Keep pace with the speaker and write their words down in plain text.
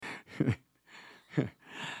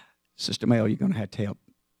Sister Mel, you're going to have to help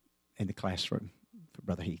in the classroom for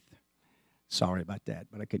Brother Heath. Sorry about that,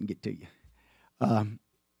 but I couldn't get to you.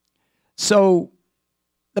 So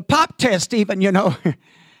the pop test even,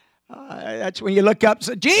 that's when you look up and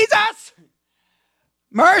say, Jesus,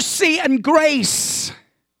 mercy and grace.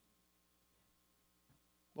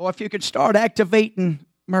 Well, if you could start activating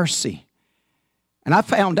mercy. And I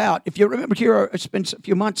found out, if you remember here, it's been a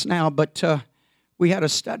few months now, but we had a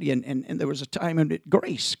study, and there was a time in it,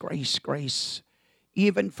 grace,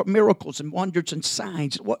 even for miracles and wonders and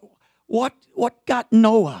signs. What got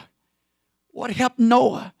Noah? What helped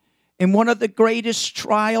Noah in one of the greatest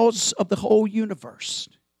trials of the whole universe?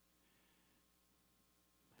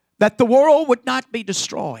 That the world would not be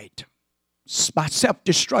destroyed by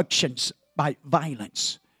self-destructions, by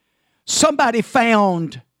violence. Somebody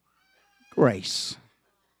found grace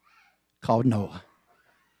called Noah.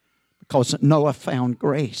 Because Noah found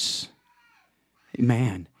grace.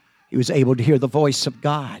 Amen. He was able to hear the voice of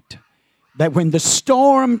God. That when the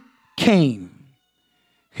storm came,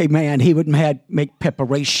 amen, he would make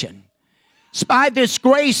preparation. It's by this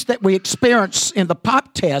grace that we experience in the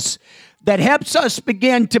pop test that helps us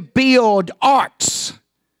begin to build arcs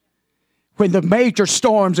when the major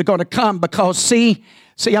storms are going to come. Because see,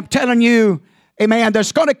 I'm telling you, amen,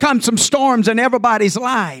 there's going to come some storms in everybody's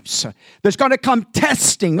lives. There's going to come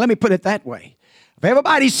testing. Let me put it that way. Of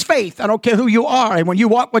everybody's faith, I don't care who you are. And when you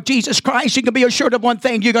walk with Jesus Christ, you can be assured of one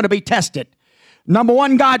thing: you're going to be tested. Number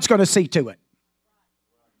one, God's going to see to it.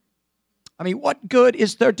 I mean, what good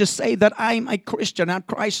is there to say that I'm a Christian, I'm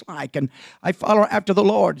Christ-like, and I follow after the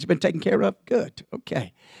Lord? It's been taken care of. Good.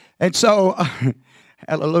 Okay. And so,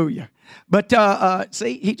 hallelujah. But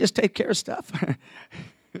see, he just takes care of stuff.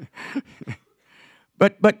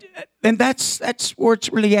 But and that's where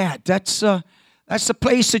it's really at. That's the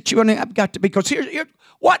place that you and I've got to be. Because here,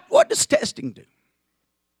 what does testing do?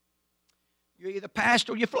 You either pass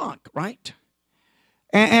or you flunk, right?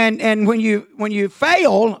 And when you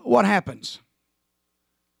fail, what happens?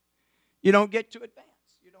 You don't get to advance.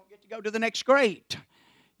 You don't get to go to the next grade.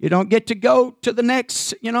 You don't get to go to the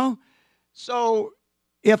next. So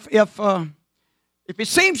if it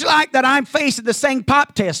seems like that I'm facing the same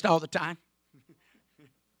pop test all the time,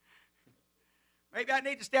 maybe I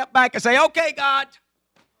need to step back and say, okay, God,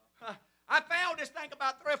 I failed this thing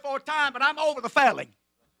about 3 or 4 times, but I'm over the failing.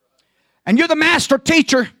 And you're the master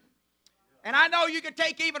teacher. And I know you can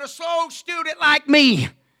take even a slow student like me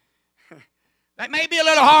that may be a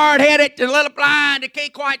little hard-headed, a little blind, that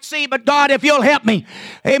can't quite see, but God, if you'll help me,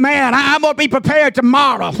 amen, I'm going to be prepared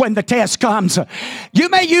tomorrow when the test comes. You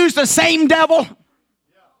may use the same devil,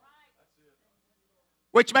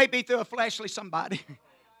 which may be through a fleshly somebody.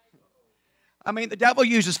 I mean, the devil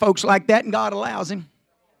uses folks like that, and God allows him.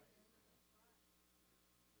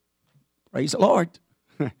 Praise the Lord.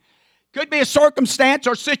 Could be a circumstance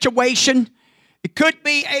or situation. It could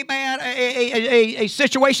be, amen, a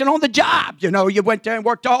situation on the job. You went there and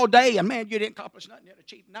worked all day, and man, you didn't accomplish nothing, you didn't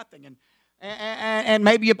achieve nothing. And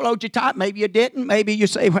maybe you blowed your top, maybe you didn't. Maybe you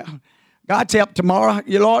say, well, God's help tomorrow.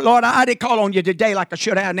 Lord, I didn't call on you today like I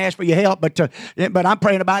should have and asked for your help, but I'm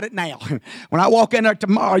praying about it now. When I walk in there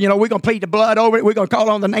tomorrow, we're going to plead the blood over it. We're going to call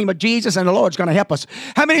on the name of Jesus, and the Lord's going to help us.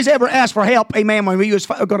 How many's ever asked for help, amen, when we was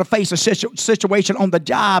going to face a situation on the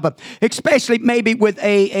job, especially maybe with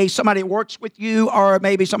a somebody that works with you, or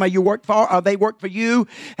maybe somebody you work for, or they work for you,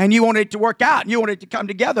 and you wanted it to work out, and you wanted it to come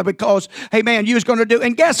together because, amen, you was going to do,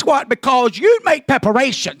 and guess what? Because you make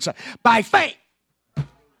preparations by faith.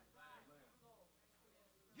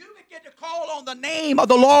 Call on the name of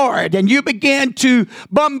the Lord, and you begin to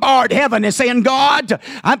bombard heaven and saying, God,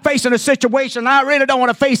 I'm facing a situation. I really don't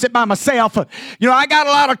want to face it by myself. I got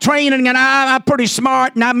a lot of training, and I'm pretty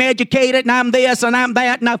smart, and I'm educated, and I'm this, and I'm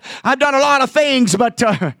that, and I've done a lot of things, but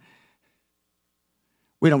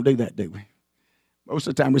we don't do that, do we? Most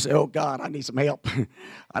of the time we say, oh, God, I need some help.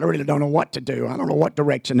 I really don't know what to do. I don't know what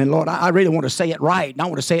direction. And, Lord, I really want to say it right. And I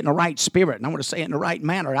want to say it in the right spirit. And I want to say it in the right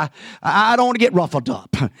manner. I don't want to get ruffled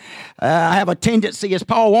up. I have a tendency, as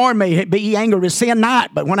Paul warned me, be angry, sin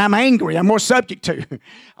not. But when I'm angry, I'm more subject to.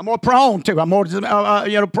 I'm more prone to. I'm more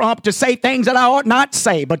prompt to say things that I ought not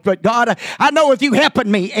say. But God, I know if you helping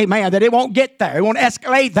me, amen, that it won't get there. It won't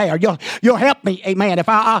escalate there. You'll help me, amen. If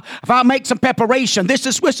I make some preparation. This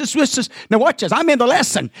is. Now watch this. I'm in the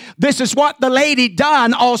lesson. This is what the lady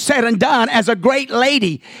done, all said and done, as a great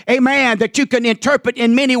lady, amen, that you can interpret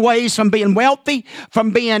in many ways, from being wealthy,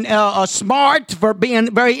 from being smart, for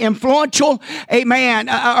being very influential, amen,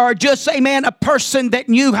 or just, amen, a person that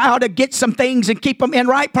knew how to get some things and keep them in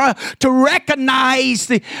right, to recognize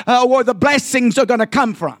where the blessings are going to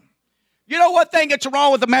come from. You know what thing that's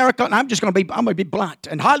wrong with America? And I'm going to be blunt.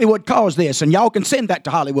 And Hollywood caused this, and y'all can send that to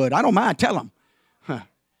Hollywood. I don't mind. Tell them.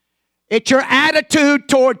 It's your attitude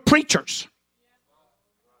toward preachers.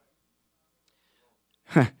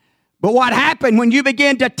 But what happened when you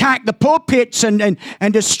begin to attack the pulpits and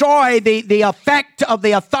destroy the effect of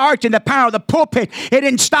the authority and the power of the pulpit, it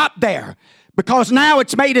didn't stop there. Because now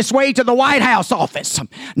it's made its way to the White House office.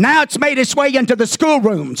 Now it's made its way into the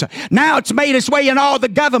schoolrooms. Now it's made its way in all the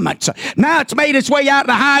governments. Now it's made its way out in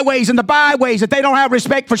the highways and the byways that they don't have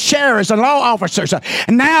respect for sheriffs and law officers.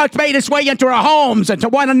 And now it's made its way into our homes and to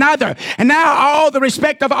one another. And now all the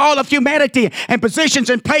respect of all of humanity and positions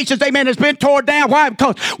and places, amen, has been torn down. Why?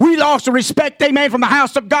 Because we lost the respect, amen, from the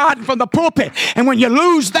house of God and from the pulpit. And when you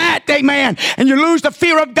lose that, amen, and you lose the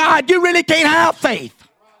fear of God, you really can't have faith.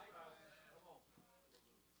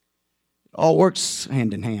 It all works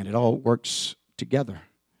hand in hand. It all works together.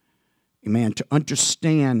 Amen. To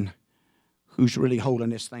understand who's really holding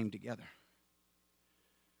this thing together.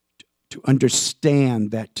 To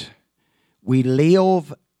understand that we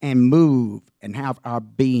live and move and have our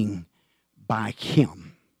being by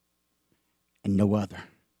Him and no other.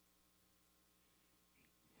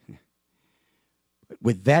 But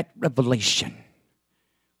with that revelation,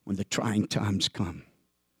 when the trying times come,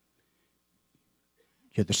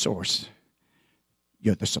 you're the source.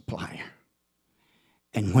 You're the supplier.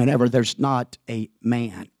 And whenever there's not a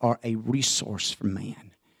man or a resource for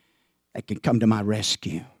man that can come to my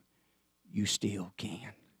rescue, you still can.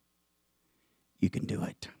 You can do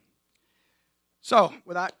it. So,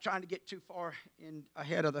 without trying to get too far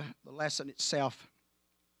ahead of the lesson itself,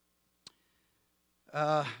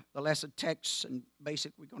 the lesson text, and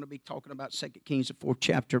basically we're going to be talking about 2 Kings, the 4th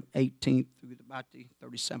chapter, 18th through about the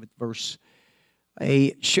 37th verse.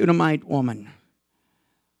 A Shunammite woman.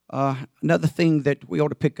 Another thing that we ought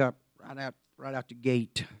to pick up right out the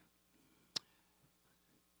gate.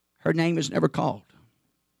 Her name is never called.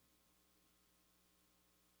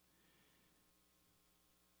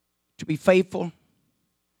 To be faithful,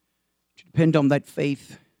 to depend on that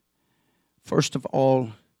faith. First of all,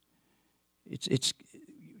 it's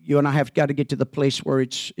you and I have got to get to the place where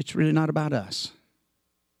it's really not about us.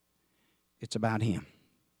 It's about Him.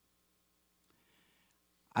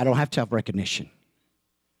 I don't have to have recognition.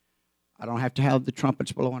 I don't have to have the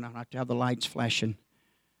trumpets blowing. I don't have to have the lights flashing.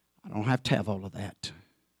 I don't have to have all of that.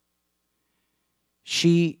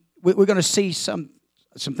 We're going to see some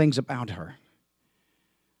things about her.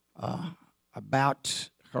 About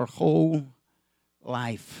her whole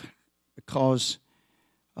life. Because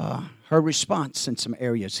her response in some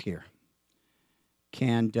areas here.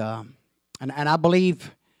 And I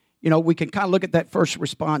believe, we can kind of look at that first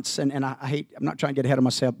response. And I'm not trying to get ahead of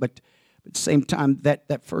myself, but at the same time,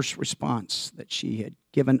 that first response that she had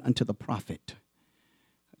given unto the prophet,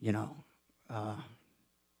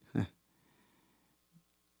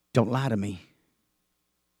 don't lie to me.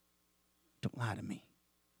 Don't lie to me.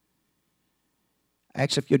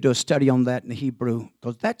 Actually, if you'll do a study on that in the Hebrew,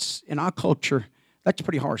 because that's, in our culture, that's a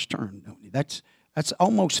pretty harsh term, don't you? That's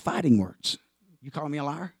almost fighting words. You calling me a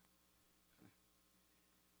liar?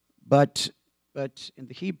 But in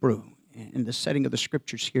the Hebrew, in the setting of the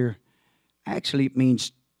scriptures here, actually, it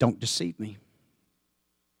means don't deceive me.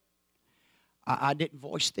 I didn't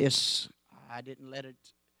voice this. I didn't let it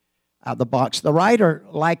out of the box. The writer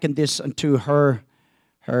likened this unto her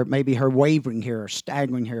maybe her wavering here, or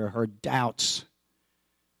staggering here, her doubts.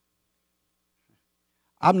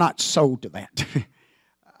 I'm not sold to that.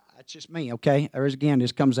 That's just me, okay?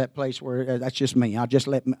 This comes that place where that's just me. I just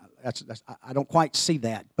I don't quite see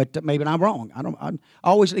that, but maybe I'm wrong. I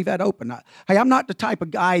always leave that open. I'm not the type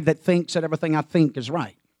of guy that thinks that everything I think is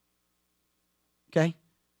right. Okay?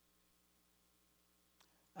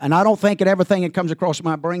 And I don't think that everything that comes across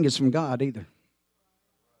my brain is from God either.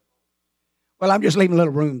 Well, I'm just leaving a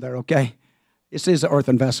little room there, okay? This is an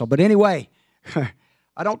earthen vessel. But anyway,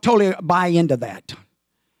 I don't totally buy into that.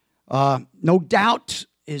 No doubt,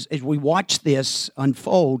 as we watch this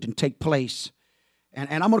unfold and take place,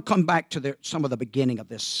 and I'm going to come back to some of the beginning of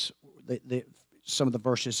this, some of the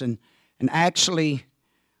verses, and actually,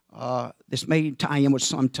 this may tie in with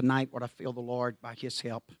some tonight, what I feel the Lord, by His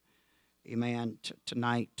help, amen,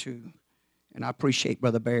 tonight too. And I appreciate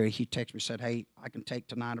Brother Barry. He texted me and said, hey, I can take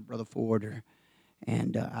tonight or Brother Ford,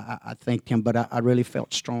 and I thanked him, but I really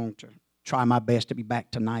felt strong to try my best to be back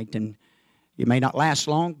tonight, and it may not last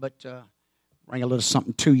long, but bring a little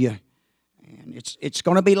something to you. And it's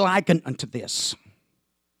going to be likened unto this.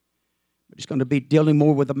 But it's going to be dealing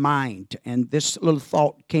more with the mind. And this little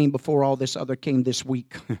thought came before all this other came this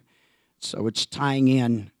week. So it's tying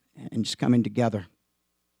in and it's coming together.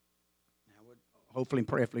 hopefully and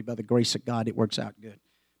prayerfully by the grace of God, it works out good.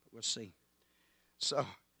 We'll see. So,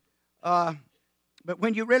 but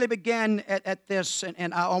when you really begin at this,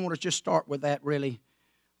 and I want to just start with that really.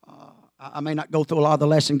 I may not go through a lot of the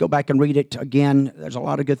lesson. Go back and read it again. There's a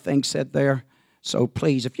lot of good things said there. So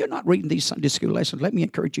please, if you're not reading these Sunday school lessons, let me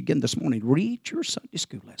encourage you again this morning. Read your Sunday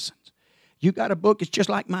school lessons. You got a book, it's just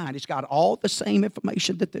like mine. It's got all the same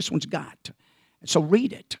information that this one's got. And so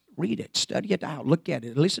read it, study it out, look at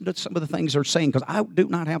it, listen to some of the things they're saying, because I do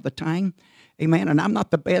not have the time, amen, and I'm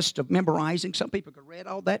not the best of memorizing. Some people could read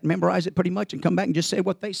all that and memorize it pretty much and come back and just say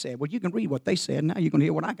what they said. Well, you can read what they said, now you're going to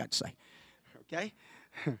hear what I got to say, okay?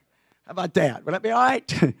 How about that? Will that be all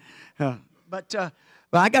right? But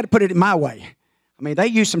I got to put it in my way. I mean, they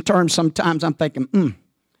use some terms sometimes I'm thinking,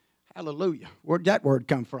 hallelujah, where'd that word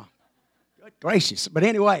come from? Good gracious. But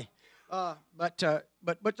anyway, but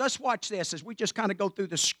let's watch this as we just kind of go through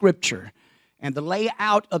the scripture and the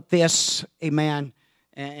layout of this, amen,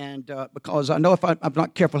 and because I know if I'm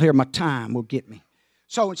not careful here, my time will get me.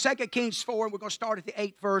 So in 2 Kings 4, we're going to start at the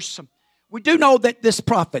 8th verse. We do know that this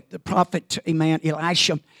prophet, the prophet, amen,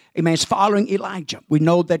 Elisha, amen, is following Elijah. We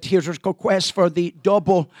know that here's a request for the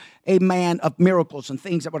double, amen, of miracles and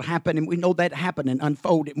things that would happen, and we know that happened and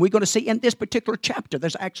unfolded. And we're going to see in this particular chapter,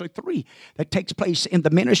 there's actually 3 that takes place in the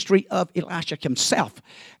ministry of Elisha himself,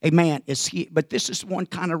 amen. But this is one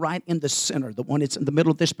kind of right in the center, the one that's in the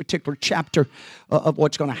middle of this particular chapter of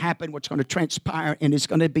what's going to happen, what's going to transpire, and it's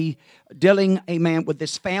going to be dealing, amen, with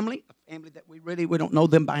this family that we don't know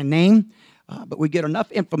them by name, but we get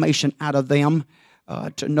enough information out of them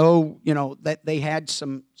to know, that they had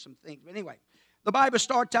some things. But anyway, the Bible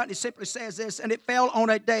starts out and it simply says this, and it fell on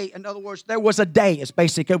a day. In other words, there was a day is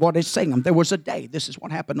basically what it's saying. There was a day. This is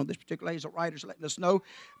what happened on this particular day. The writer's letting us know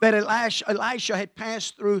that Elisha had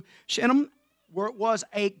passed through Shunem, where it was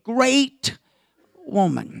a great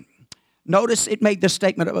woman. Notice it made the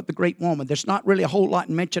statement about the great woman. There's not really a whole lot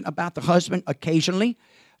mentioned about the husband occasionally.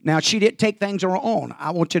 Now, she didn't take things on her own. I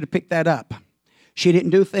want you to pick that up. She didn't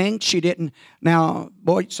do things. She didn't. Now,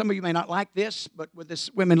 boy, some of you may not like this, but with this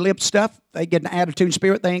women lib stuff, they get an attitude and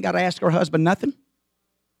spirit. They ain't got to ask her husband nothing.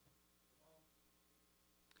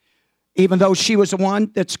 Even though she was the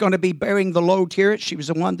one that's going to be bearing the load here, she was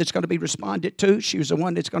the one that's going to be responded to. She was the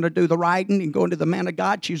one that's going to do the writing and go into the man of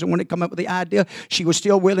God. She was the one that come up with the idea. She was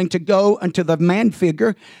still willing to go unto the man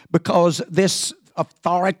figure because this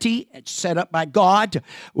authority set up by God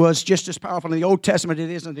was just as powerful in the Old Testament as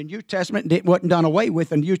it is in the New Testament, and it wasn't done away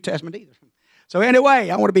with in the New Testament either. So anyway,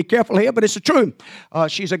 I want to be careful here, but it's the truth.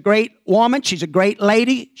 She's a great woman. She's a great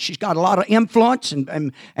lady. She's got a lot of influence,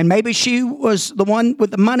 and maybe she was the one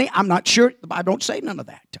with the money. I'm not sure. The Bible don't say none of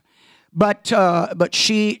that. But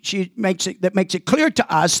she makes it clear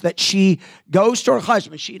to us that she goes to her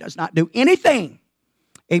husband. She does not do anything,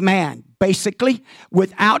 amen, basically,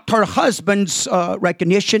 without her husband's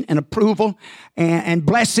recognition and approval and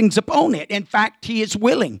blessings upon it. In fact, he is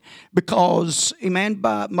willing because, amen,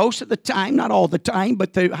 by most of the time, not all the time,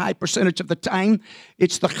 but the high percentage of the time,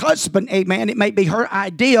 it's the husband, amen. It may be her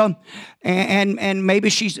idea, and maybe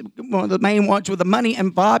she's one of the main ones with the money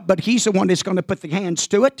involved, but he's the one that's going to put the hands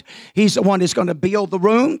to it. He's the one that's going to build the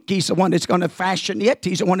room. He's the one that's going to fashion it.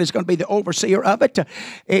 He's the one that's going to be the overseer of it.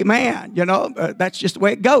 Amen. That's just the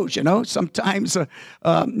way it goes, Sometimes, the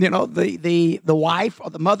wife or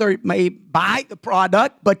the mother may buy the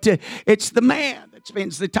product, but it's the man that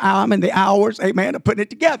spends the time and the hours, amen, of putting it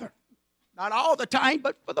together. Not all the time,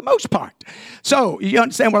 but for the most part. So you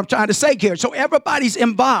understand what I'm trying to say here. So everybody's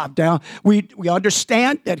involved. Now, we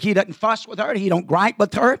understand that he doesn't fuss with her. He don't gripe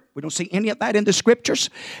with her. We don't see any of that in the scriptures.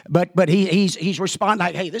 But he's responding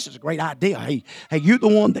like, hey, this is a great idea. Hey, you're the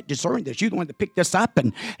one that discerned this. You're the one that picked this up.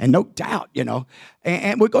 And no doubt,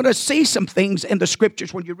 And we're going to see some things in the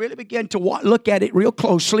scriptures when you really begin to look at it real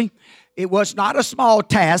closely. It was not a small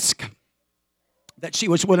task that she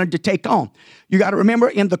was willing to take on. You got to remember,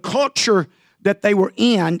 in the culture that they were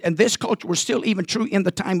in, and this culture was still even true in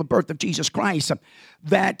the time of birth of Jesus Christ,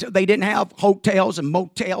 that they didn't have hotels and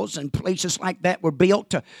motels and places like that were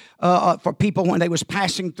built for people when they was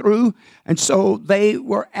passing through. And so they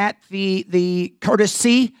were at the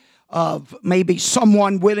courtesy of maybe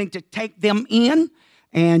someone willing to take them in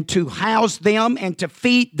and to house them and to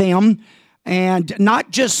feed them, and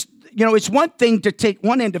not just, it's one thing to take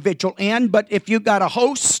one individual in, but if you got a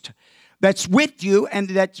host, that's with you and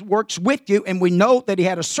that works with you. And we know that he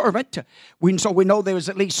had a servant. So we know there was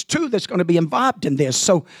at least two that's going to be involved in this.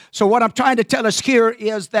 So what I'm trying to tell us here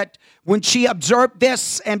is that when she observed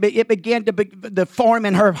this and it began to form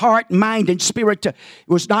in her heart, mind, and spirit, it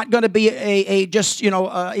was not going to be a just,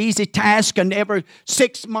 easy task. And every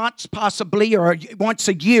 6 months possibly or once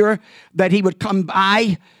a year that he would come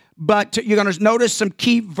by. But you're going to notice some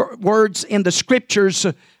key words in the scriptures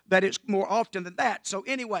that it's more often than that. So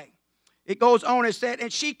anyway, it goes on and said,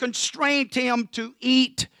 and she constrained him to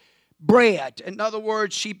eat bread. In other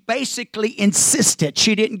words, she basically insisted.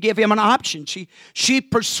 She didn't give him an option. She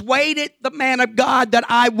persuaded the man of God that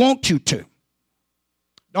I want you to.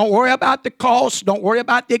 Don't worry about the cost. Don't worry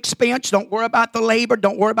about the expense. Don't worry about the labor.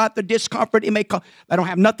 Don't worry about the discomfort it may cause. That don't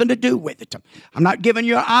have nothing to do with it. I'm not giving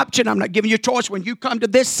you an option. I'm not giving you a choice. When you come to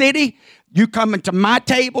this city, you come into my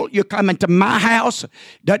table. You come into my house.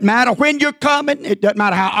 Doesn't matter when you're coming. It doesn't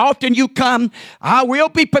matter how often you come. I will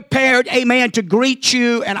be prepared, amen, to greet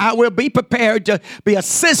you, and I will be prepared to be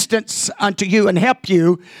assistance unto you and help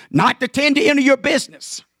you, not to tend to enter your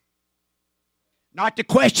business, not to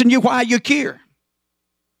question you why you're here.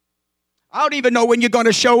 I don't even know when you're going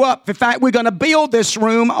to show up. In fact, we're going to build this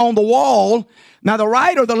room on the wall. Now, the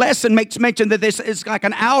writer of the lesson makes mention that this is like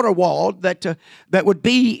an outer wall that would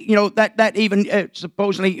be, that even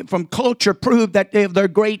supposedly from culture proved that they have their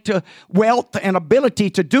great wealth and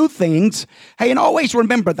ability to do things. Hey, and always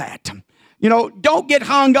remember that. Don't get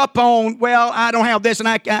hung up on, well, I don't have this and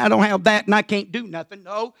I don't have that and I can't do nothing.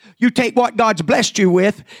 No, you take what God's blessed you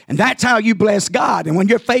with, and that's how you bless God. And when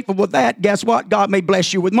you're faithful with that, guess what? God may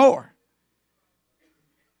bless you with more.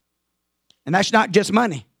 And that's not just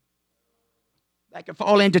money. That can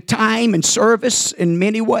fall into time and service in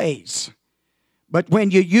many ways. But when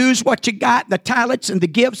you use what you got, the talents and the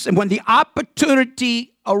gifts, and when the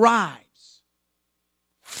opportunity arrives,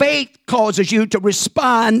 faith causes you to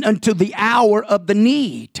respond unto the hour of the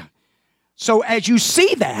need. So as you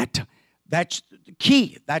see that, that's the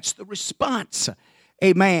key. That's the response.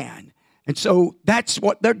 Amen. And so that's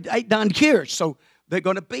what they done here. So they're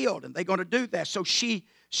going to build and they're going to do that. So she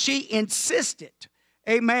insisted,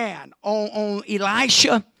 amen, on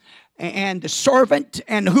Elisha and the servant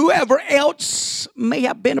and whoever else may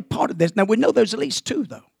have been a part of this. Now, we know there's at least two,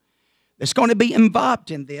 though, that's going to be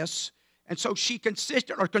involved in this. And so she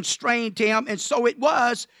consisted or constrained him. And so it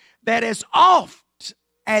was that as oft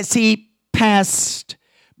as he passed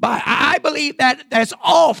by, I believe that as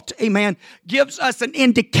oft, amen, gives us an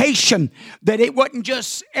indication that it wasn't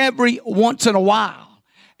just every once in a while.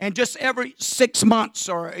 And just every 6 months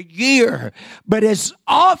or a year, but as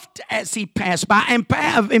oft as he passed by, and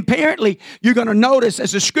apparently you're going to notice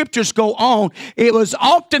as the scriptures go on, it was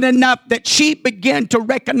often enough that she began to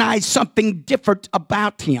recognize something different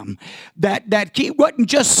about him. That he wasn't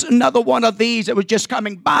just another one of these that was just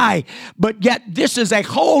coming by, but yet this is a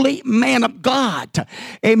holy man of God.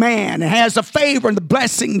 Amen. It has the favor and the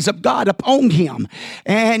blessings of God upon him.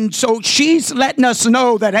 And so she's letting us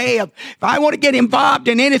know that, hey, if I want to get involved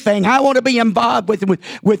in anything, I want to be involved with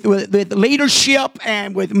leadership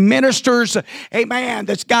and with ministers, amen,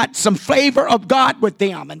 that's got some flavor of God with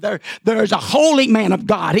them. And there's a holy man of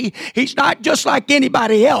God. He's not just like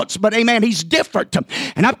anybody else, but amen, he's different.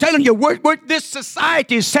 And I'm telling you, this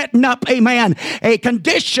society is setting up, amen, a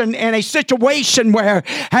condition and a situation where,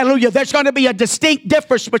 hallelujah, there's going to be a distinct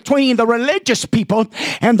difference between the religious people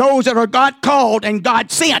and those that are God called and God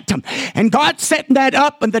sent. And God's setting that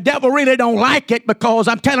up, and the devil really don't like it, because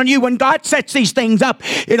I'm telling you, when God sets these things up,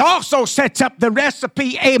 it also sets up the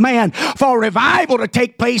recipe, amen, for revival to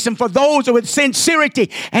take place, and for those with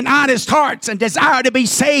sincerity and honest hearts and desire to be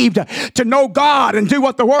saved, to know God and do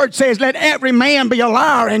what the word says, let every man be a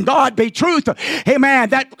liar and God be truth. Amen.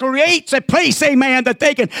 That creates a place, amen, that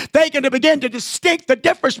they can begin to distinct the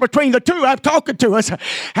difference between the two. I'm talking to us,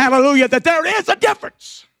 hallelujah, that there is a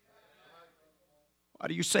difference. Why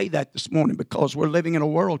do you say that this morning? Because we're living in a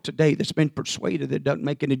world today that's been persuaded that it doesn't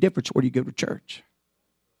make any difference where you go to church.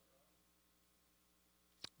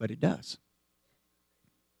 But it does.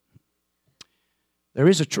 There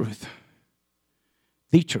is a truth.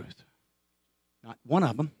 The truth. Not one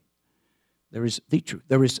of them. There is the truth.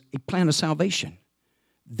 There is a plan of salvation.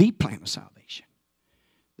 The plan of salvation.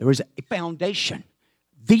 There is a foundation.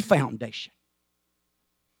 The foundation.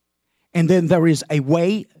 And then there is a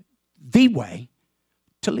way, the way,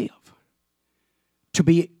 to live, to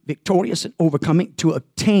be victorious and overcoming, to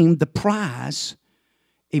obtain the prize,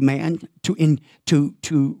 amen,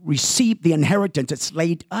 to receive the inheritance that's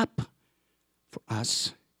laid up for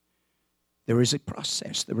us. There is a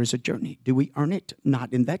process. There is a journey. Do we earn it?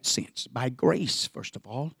 Not in that sense. By grace, first of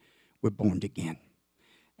all, we're born again.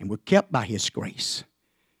 And we're kept by His grace.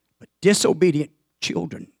 But disobedient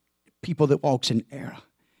children, people that walks in error,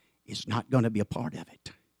 is not going to be a part of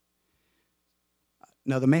it.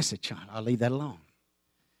 Another message, I'll leave that alone.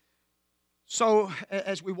 So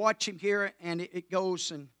as we watch him here, and it goes,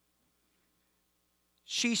 and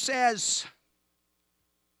she says,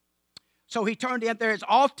 so he turned in there as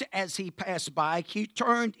oft as he passed by, he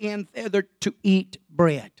turned in thither to eat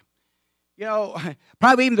bread. You know,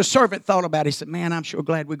 probably even the servant thought about it. He said, man, I'm sure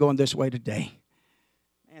glad we're going this way today.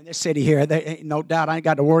 And this city here, there ain't no doubt, I ain't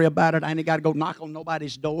got to worry about it. I ain't got to go knock on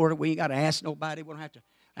nobody's door. We ain't got to ask nobody. We don't have to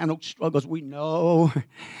have no struggles. We know.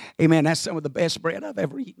 Amen. That's some of the best bread I've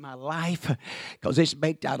ever eaten in my life because it's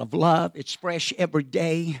baked out of love. It's fresh every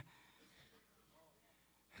day.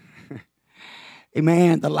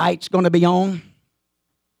 Amen. The light's going to be on.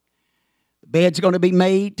 The bed's going to be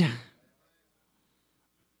made.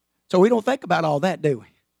 So we don't think about all that, do we?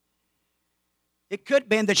 It could have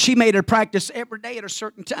been that she made her practice every day at a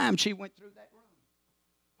certain time. She went through that room.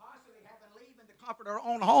 Possibly having leaving the comfort of her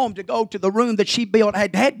own home to go to the room that she built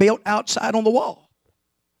had built outside on the wall.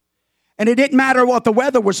 And it didn't matter what the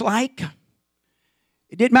weather was like.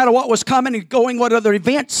 It didn't matter what was coming and going, what other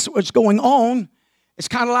events was going on. It's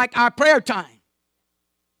kind of like our prayer time.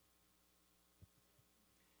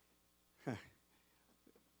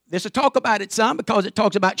 There's a talk about it some because it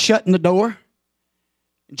talks about shutting the door.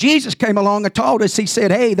 Jesus came along and taught us, he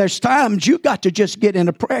said, hey, there's times you got to just get in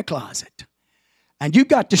a prayer closet. And you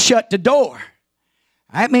got to shut the door.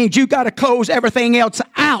 That means you got to close everything else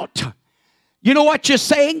out. You know what you're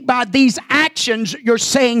saying? By these actions, you're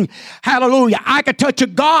saying, hallelujah, I can touch a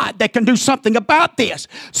God that can do something about this.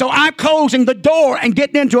 So I'm closing the door and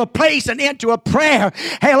getting into a place and into a prayer.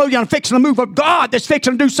 Hallelujah, I'm fixing the move of God that's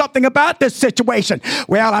fixing to do something about this situation.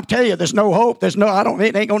 Well, I'm telling you, there's no hope. It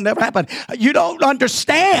ain't going to never happen. You don't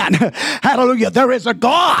understand. Hallelujah, there is a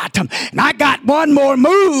God. And I got one more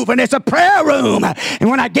move, and it's a prayer room. And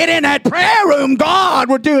when I get in that prayer room, God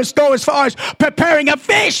will go as far as preparing a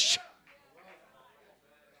fish.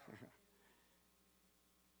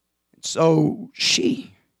 So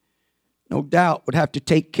she, no doubt, would have to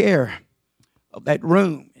take care of that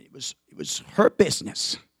room. It was her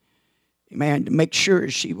business, amen, to make sure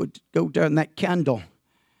she would go down that candle.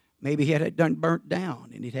 Maybe it had done burnt down,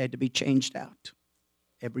 and it had to be changed out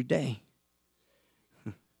every day.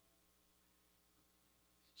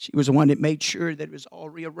 She was the one that made sure that it was all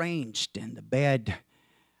rearranged, and the bed,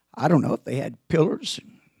 I don't know if they had pillars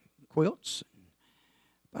and quilts.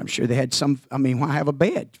 I'm sure they had some. I mean, why have a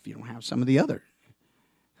bed if you don't have some of the other?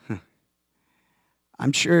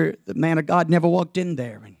 I'm sure the man of God never walked in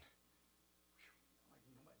there. And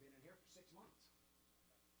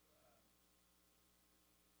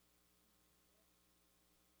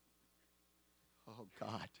oh,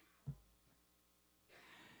 God.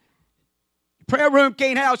 Your prayer room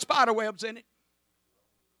can't have spider webs in it.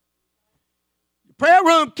 Your prayer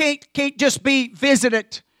room can't just be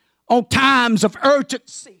visited on times of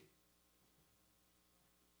urgency.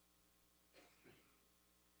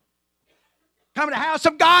 Coming to the house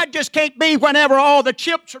of God just can't be whenever all the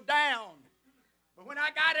chips are down. But when I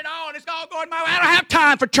got it all, it's all going my way. I don't have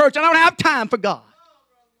time for church. I don't have time for God.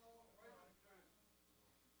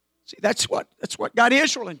 See, that's what got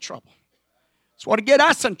Israel in trouble. That's what get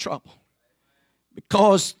us in trouble.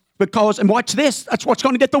 Because, and watch this, that's what's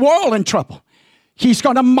going to get the world in trouble. He's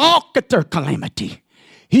going to mock at their calamity.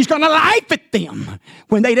 He's going to laugh at them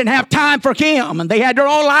when they didn't have time for Him and they had their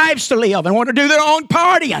own lives to live and want to do their own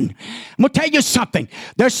partying. I'm going to tell you something.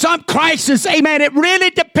 There's some crisis, amen. It really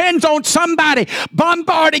depends on somebody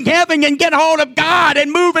bombarding heaven and getting hold of God and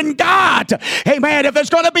moving God. Amen. If there's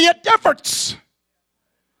going to be a difference.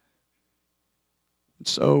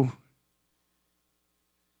 So,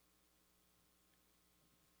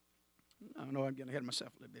 I know I'm getting ahead of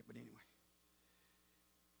myself a little bit, but anyway.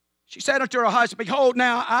 She said unto her husband, behold,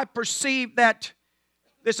 now I perceive that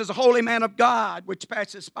this is a holy man of God, which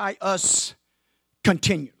passes by us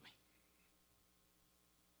continually.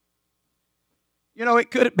 You know, it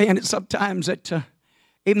could have been sometimes that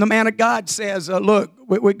even the man of God says, look,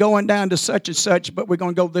 we're going down to such and such, but we're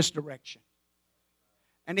going to go this direction.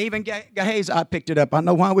 And even Gehazi, I picked it up. I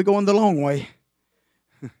know why we're going the long way.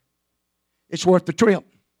 It's worth the trip.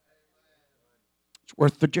 It's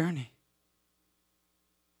worth the journey.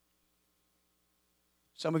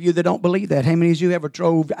 Some of you that don't believe that, how many of you ever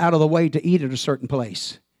drove out of the way to eat at a certain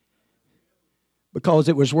place? Because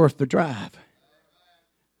it was worth the drive.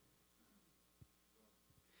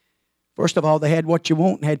 First of all, they had what you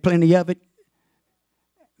want and had plenty of it.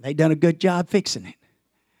 They done a good job fixing it.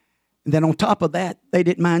 And then on top of that, they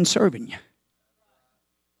didn't mind serving you.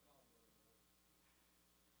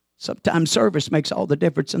 Sometimes service makes all the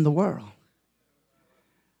difference in the world.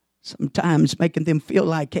 Sometimes making them feel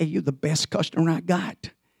like, hey, you're the best customer I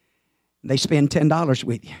got. They spend $10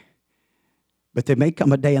 with you. But there may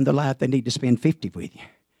come a day in their life they need to spend $50 with you.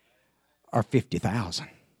 Or $50,000.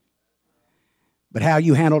 But how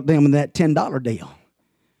you handled them in that $10 deal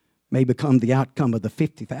may become the outcome of the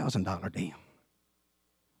 $50,000 deal.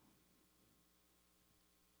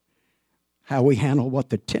 How we handle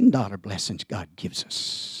what the $10 blessings God gives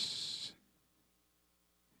us.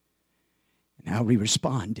 And how we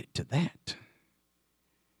responded to that.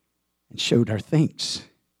 And showed our things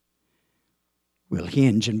will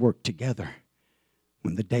hinge and work together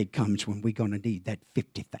when the day comes when we're going to need that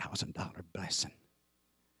 $50,000 blessing.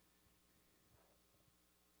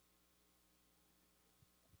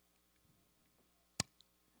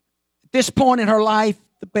 At this point in her life,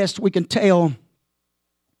 the best we can tell,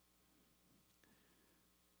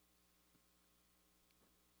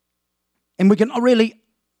 and we can really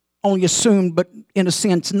only assume, but in a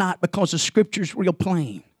sense not, because the Scripture's real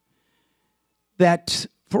plain, that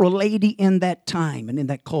for a lady in that time and in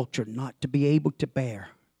that culture not to be able to bear,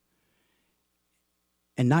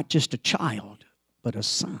 and not just a child, but a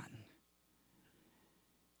son.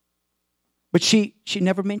 But she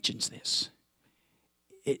never mentions this.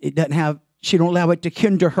 It doesn't have, she don't allow it to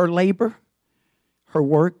hinder her labor, her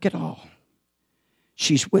work at all.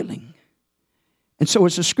 She's willing. And so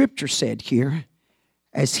as the Scripture said here,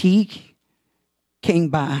 as he came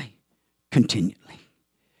by continually.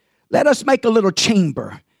 Let us make a little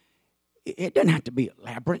chamber. It doesn't have to be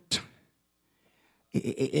elaborate.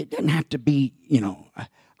 It doesn't have to be,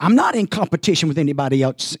 I'm not in competition with anybody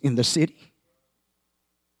else in the city.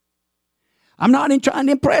 I'm not trying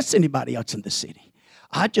to impress anybody else in the city.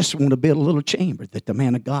 I just want to build a little chamber that the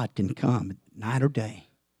man of God can come night or day.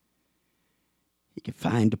 He can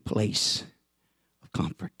find a place of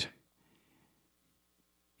comfort.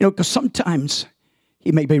 Because sometimes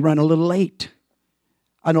he may be running a little late.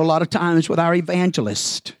 I know a lot of times with our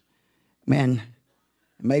evangelist, man,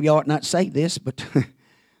 maybe I ought not say this, but a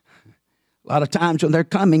lot of times when they're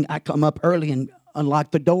coming, I come up early and unlock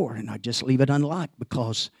the door, and I just leave it unlocked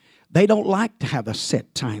because they don't like to have a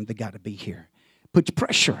set time they got to be here. Puts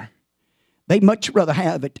pressure. They much rather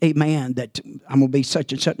have it, amen, that I'm going to be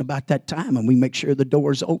such and such about that time, and we make sure the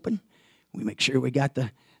door's open. We make sure we got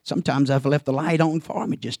sometimes I've left the light on for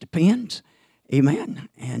them. It just depends. Amen.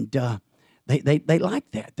 And they like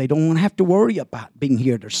that. They don't want to have to worry about being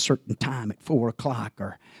here at a certain time at 4 o'clock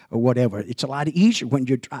or whatever. It's a lot easier when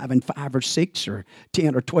you're driving 5 or 6 or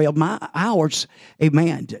 10 or 12 hours,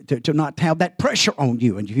 amen, to not have that pressure on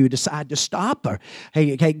you. And if you decide to stop, or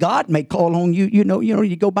hey, God may call on you,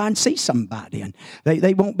 you go by and see somebody. And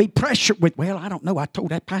they won't be pressured with, well, I don't know. I told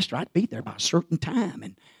that pastor I'd be there by a certain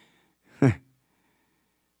time.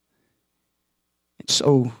 And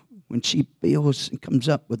so when she builds and comes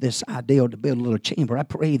up with this ideal to build a little chamber, I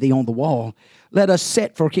pray thee on the wall, let us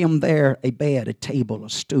set for him there a bed, a table, a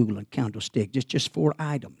stool, and candlestick, just 4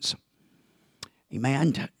 items.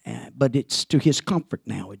 Amen. But it's to his comfort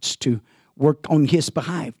now. It's to work on his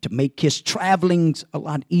behalf, to make his travelings a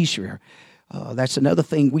lot easier. That's another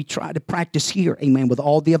thing we try to practice here, amen, with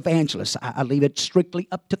all the evangelists. I leave it strictly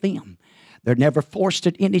up to them. They're never forced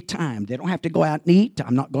at any time. They don't have to go out and eat.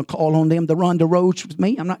 I'm not going to call on them to run the roads with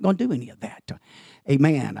me. I'm not going to do any of that.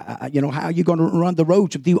 Amen. How are you going to run the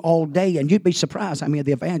roads with you all day? And you'd be surprised how many of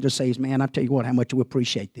the evangelists say, man, I tell you what, how much we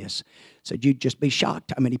appreciate this. So you'd just be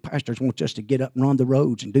shocked how many pastors want us to get up and run the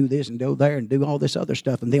roads and do this and go there and do all this other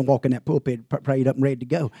stuff and then walk in that pulpit prayed up and ready to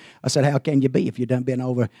go. I said, how can you be if you done been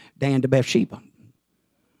over Dan to Bathsheba?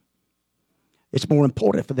 It's more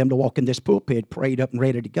important for them to walk in this pulpit prayed up and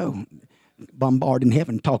ready to go, bombarding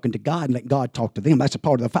heaven, talking to God, and let God talk to them. That's a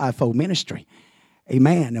part of the fivefold ministry.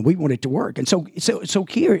 Amen. And we want it to work. And so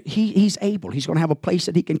here he's able. He's going to have a place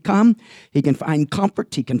that he can come. He can find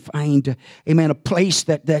comfort. He can find, amen, a place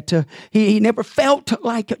that he never felt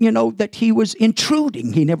like, that he was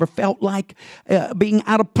intruding. He never felt like being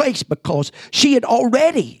out of place because she had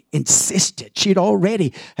already insisted. She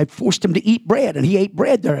had forced him to eat bread, and he ate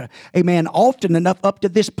bread there, amen, often enough up to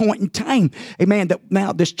this point in time, amen, that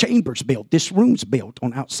now this chamber's built, this room's built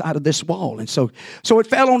on outside of this wall. And so it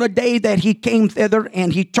fell on a day that he came thither,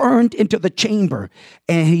 and he turned into the chamber,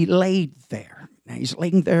 and he laid there. Now he's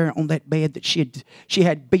laying there on that bed that she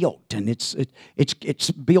had built, and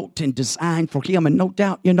it's built and designed for him. And no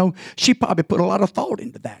doubt, she probably put a lot of thought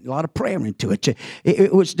into that, a lot of prayer into it.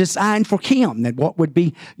 It was designed for him, and what would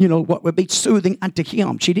be soothing unto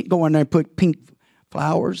him. She didn't go in there and put pink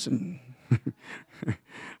flowers and.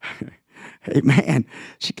 Amen.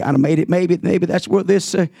 She kind of made it. Maybe that's where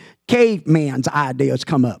this caveman's ideas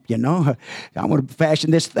come up, you know. I want to fashion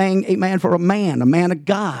this thing, amen, for a man of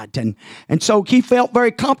God. And so he felt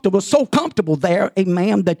very comfortable, so comfortable there,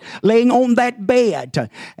 amen, that laying on that bed,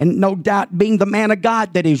 and no doubt being the man of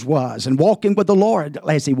God that he was, and walking with the Lord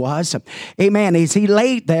as he was, amen, as he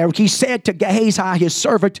laid there, he said to Gehazi, his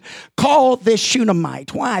servant, call this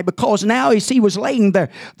Shunammite. Why? Because now as he was laying there,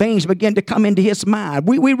 things began to come into his mind.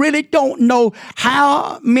 We really don't know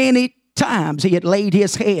how many times he had laid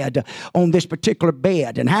his head on this particular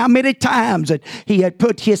bed, and how many times that he had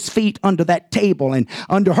put his feet under that table and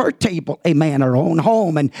under her table, amen, her own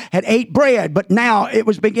home, and had ate bread, but now it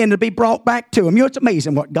was beginning to be brought back to him. You know, it's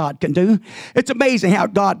amazing what God can do. It's amazing how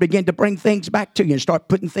God began to bring things back to you and start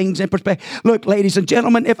putting things in perspective. Look, ladies and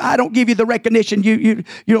gentlemen, if I don't give you the recognition, you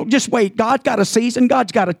know, just wait. God's got a season.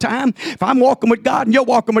 God's got a time. If I'm walking with God and you're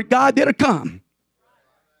walking with God, it'll come.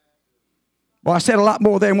 Well, I said a lot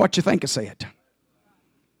more there than what you think I said.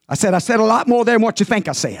 I said a lot more there than what you think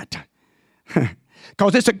I said.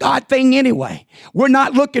 Because it's a God thing anyway. We're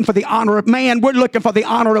not looking for the honor of man. We're looking for the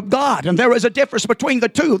honor of God. And there is a difference between the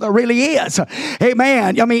two. There really is.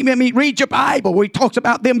 Amen. I mean, read your Bible where he talks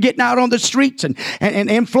about them getting out on the streets and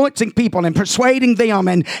influencing people and persuading them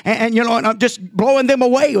and you know, and just blowing them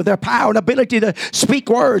away with their power and ability to speak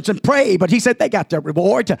words and pray. But he said they got their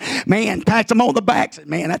reward. Man, pats them on the back. Said,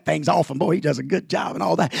 man, that thing's awesome. Boy, he does a good job and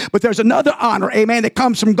all that. But there's another honor, amen, that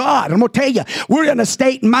comes from God. And I'm going to tell you, we're in a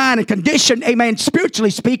state and mind and condition, amen,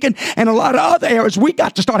 spiritually speaking, and a lot of other areas, we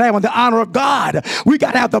got to start having the honor of God. We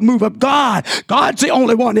got to have the move of God. God's the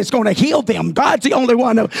only one that's going to heal them. God's the only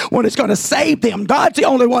one that's going to save them. God's the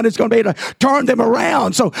only one that's going to be able to turn them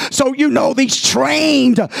around. So you know, these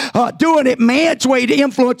trained doing it man's way to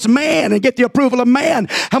influence man and get the approval of man.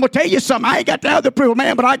 I'm going to tell you something. I ain't got to have the approval of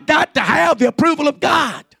man, but I got to have the approval of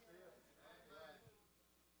God.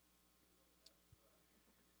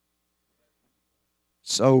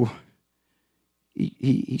 So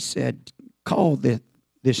he said, call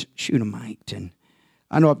this Shunammite. And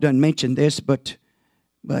I know I've done mention this, but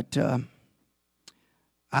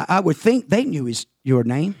I would think they knew your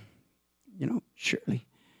name, you know, surely.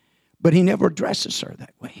 But he never addresses her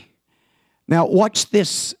that way. Now, watch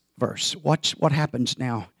this verse. Watch what happens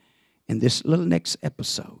now in this little next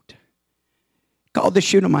episode. Called the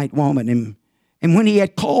Shunammite woman, and when he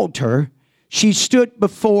had called her, she stood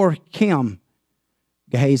before him,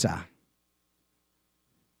 Gehazi.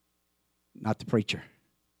 Not the preacher.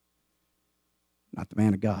 Not the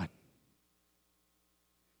man of God.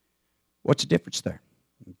 What's the difference there?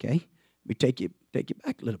 Okay. Let me take you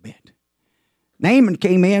back a little bit. Naaman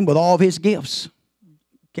came in with all of his gifts.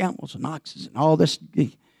 Camels and oxes and all this.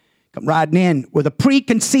 He come riding in with a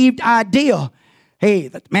preconceived idea. Hey,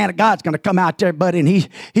 the man of God's going to come out there, buddy, and he's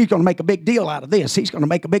going to make a big deal out of this. He's going to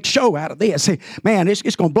make a big show out of this. Man, it's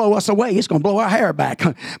going to blow us away. It's going to blow our hair back.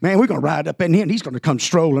 Man, we're going to ride up in here, and he's going to come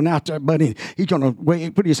strolling out there, buddy. He's going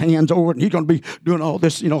to put his hands over it, and he's going to be doing all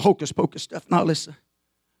this, you know, hocus pocus stuff and all this.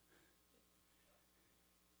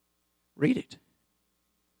 Read it.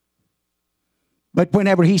 But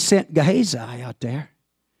whenever he sent Gehazi out there,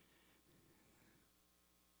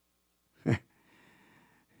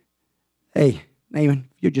 hey, Naaman,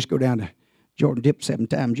 if you just go down to Jordan Dip 7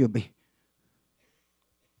 times, you'll be.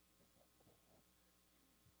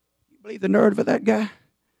 You believe the nerve of that guy?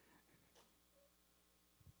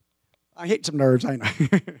 I hit some nerves, ain't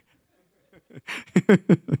I?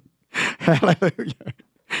 Hallelujah.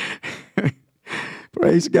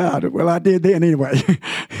 Praise God. Well, I did then anyway.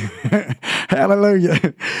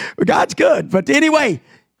 Hallelujah. Well, God's good. But anyway,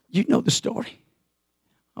 you know the story.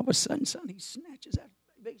 All of a sudden, son, he snatches that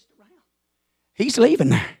beast around. He's leaving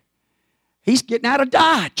there. He's getting out of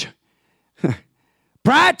Dodge.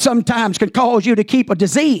 Pride sometimes can cause you to keep a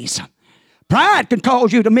disease. Pride can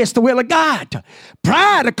cause you to miss the will of God.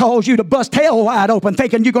 Pride will cause you to bust hell wide open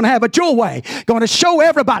thinking you're going to have it your way. Going to show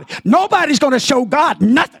everybody. Nobody's going to show God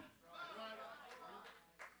nothing.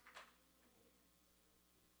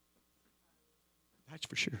 That's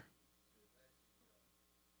for sure.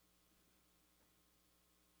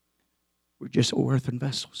 We're just old earthen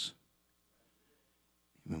vessels.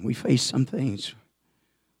 When we face some things,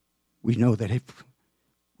 we know that if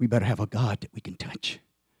we better have a God that we can touch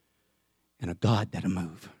and a God that'll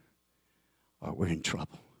move, or we're in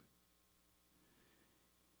trouble.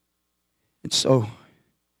 And so,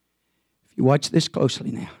 if you watch this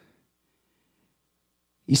closely now,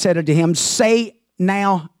 he said unto him, say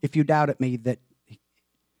now, if you doubted me, that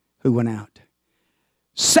who went out.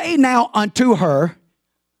 Say now unto her,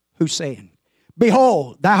 who's saying?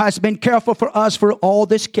 Behold, thou hast been careful for us for all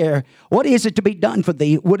this care. What is it to be done for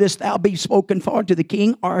thee? Wouldest thou be spoken for to the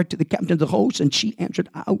king or to the captain of the host? And she answered,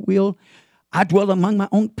 I dwell among my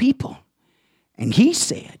own people. And he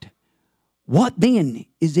said, what then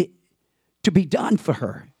is it to be done for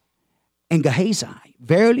her? And Gehazi,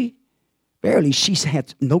 verily, verily, she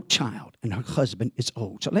hath no child, and her husband is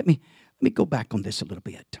old. So let me go back on this a little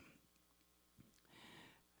bit.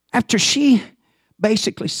 After she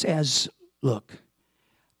basically says, look,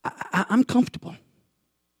 I'm comfortable.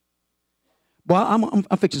 Well,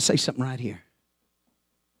 I'm fixing to say something right here.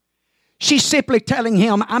 She's simply telling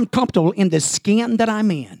him, I'm comfortable in the skin that I'm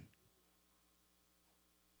in.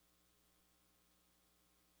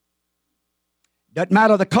 Doesn't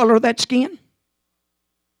matter the color of that skin.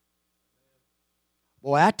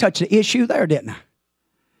 Boy, I touched the issue there, didn't I?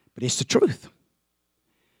 But it's the truth.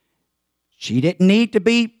 She didn't need to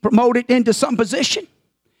be promoted into some position.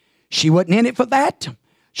 She wasn't in it for that.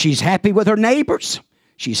 She's happy with her neighbors.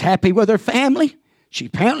 She's happy with her family. She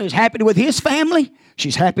apparently is happy with his family.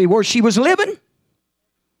 She's happy where she was living.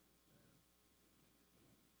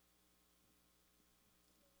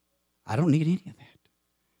 I don't need any of that.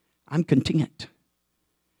 I'm content.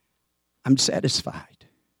 I'm satisfied.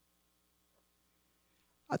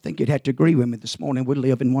 I think you'd have to agree with me this morning. We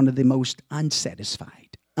live in one of the most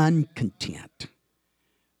unsatisfied, uncontent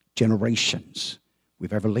generations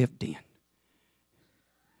we've ever lived in.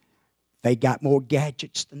 They got more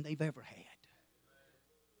gadgets than they've ever had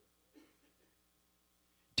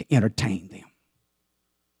to entertain them.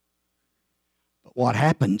 But what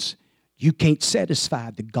happens, you can't satisfy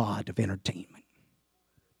the God of entertainment.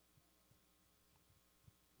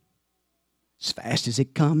 As fast as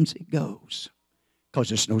it comes, it goes. Because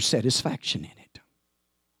there's no satisfaction in it.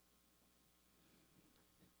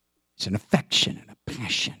 It's an affection and a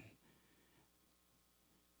passion.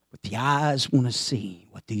 What the eyes want to see,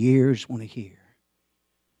 what the ears want to hear.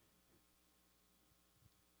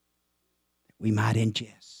 That we might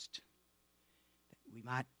ingest. That we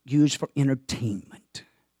might use for entertainment.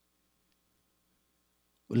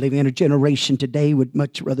 We're living in a generation today would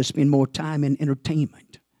much rather spend more time in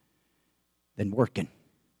entertainment than working.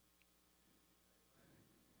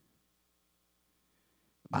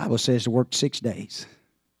 The Bible says to work 6 days.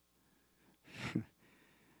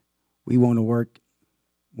 We want to work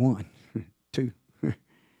 1, 2.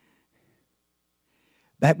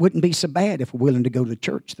 That wouldn't be so bad if we're willing to go to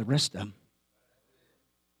church, the rest of them.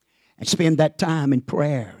 And spend that time in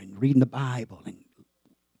prayer and reading the Bible and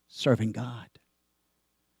serving God.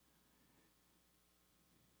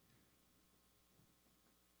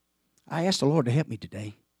 I asked the Lord to help me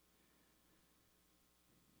today.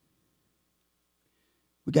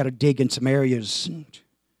 We got to dig in some areas. And,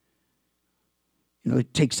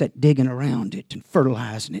 it takes that digging around it and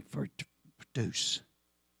fertilizing it for it to produce.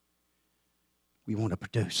 We want to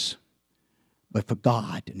produce. But for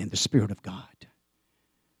God and in the Spirit of God.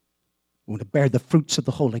 We want to bear the fruits of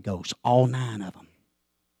the Holy Ghost, all 9 of them.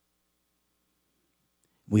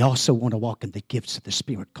 We also want to walk in the gifts of the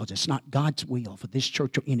Spirit because it's not God's will for this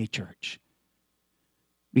church or any church.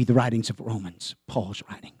 Read the writings of Romans, Paul's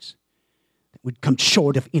writings. That would come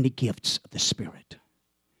short of any gifts of the Spirit.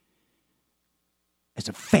 As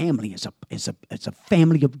a family, as a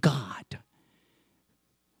family of God,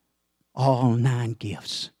 all 9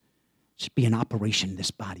 gifts should be in operation in this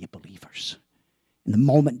body of believers. In the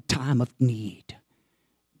moment in time of need,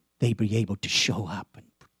 they be able to show up and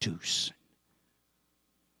produce.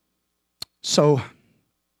 So,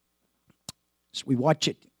 as we watch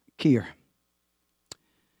it here,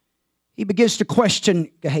 he begins to question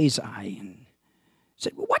Gehazi and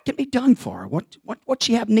said, well, what can be done for her? What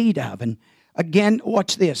she have need of? And again,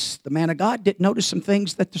 watch this. The man of God didn't notice some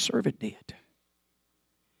things that the servant did.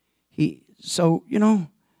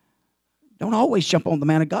 Don't always jump on the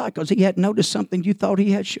man of God because he had noticed something you thought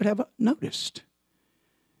he should have noticed.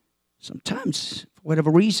 Sometimes, for whatever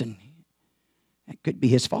reason, it could be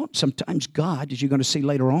his fault. Sometimes God, as you're going to see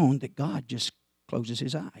later on, that God just closes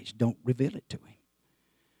his eyes. Don't reveal it to him.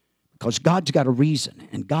 Because God's got a reason,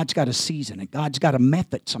 and God's got a season, and God's got a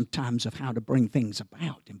method sometimes of how to bring things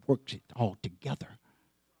about and works it all together.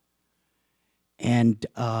 And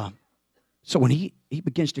so when he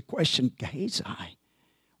begins to question Gehazi,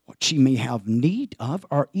 what she may have need of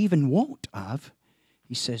or even want of,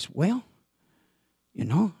 he says, well,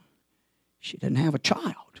 she doesn't have a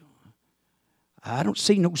child. I don't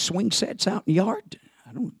see no swing sets out in the yard.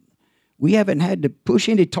 We haven't had to push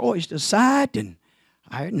any toys to the side, and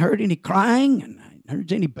I hadn't heard any crying, and I hadn't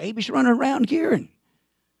heard any babies running around here. And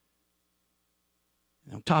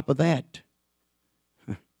on top of that,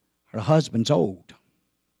 her husband's old.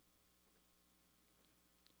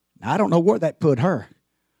 Now, I don't know where that put her.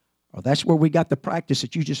 Or that's where we got the practice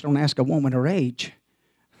that you just don't ask a woman her age.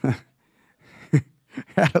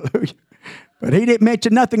 Hallelujah. But he didn't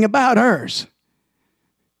mention nothing about hers.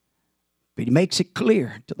 But he makes it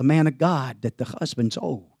clear to the man of God that the husband's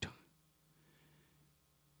old.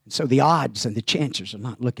 And so the odds and the chances are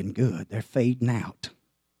not looking good. They're fading out.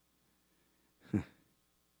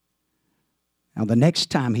 Now, the next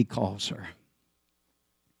time he calls her,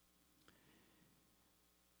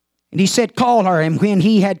 and he said, call her. And when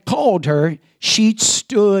he had called her, she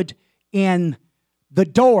stood in the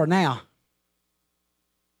door. Now,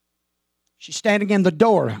 she's standing in the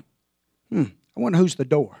door. I wonder who's the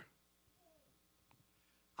door.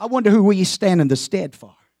 I wonder who we stand in the stead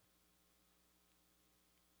for.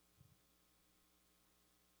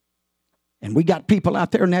 And we got people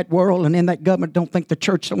out there in that world and in that government don't think the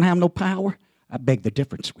church don't have no power. I beg the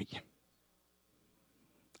difference with you.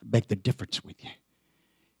 I beg the difference with you.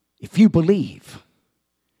 If you believe,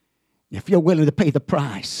 if you're willing to pay the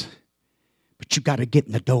price, but you got to get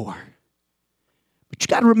in the door. But you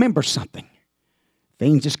got to remember something.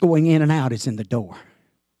 Things just going in and out is in the door.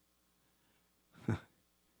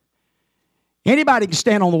 Anybody can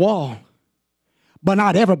stand on the wall, but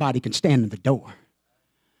not everybody can stand in the door.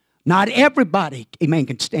 Not everybody, amen,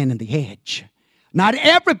 can stand in the edge. Not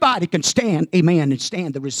everybody can stand, amen, and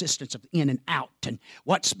stand the resistance of in and out and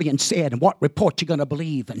what's being said and what report you're going to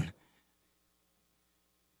believe.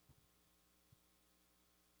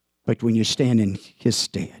 But when you stand in His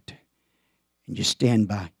stead and you stand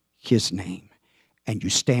by His name and you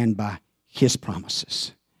stand by His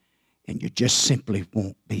promises and you just simply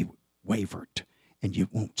won't be wavered and you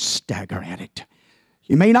won't stagger at it.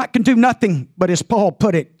 You may not can do nothing, but as Paul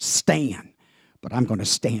put it, stand. But I'm going to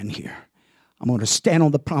stand here. I'm going to stand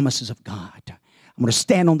on the promises of God. I'm going to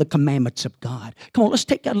stand on the commandments of God. Come on, let's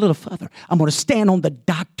take that a little further. I'm going to stand on the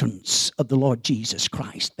doctrines of the Lord Jesus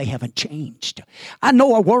Christ. They haven't changed. I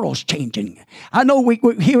know our world's changing. I know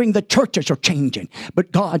we're hearing the churches are changing,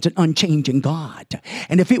 but God's an unchanging God.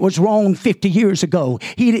 And if it was wrong 50 years ago,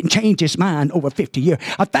 He didn't change His mind over 50 years.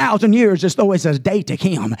 1,000 years is though as a day to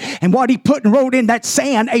Him. And what He put and wrote in that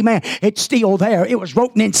sand, amen, it's still there. It was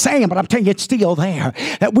written in sand, but I'm telling you, it's still there.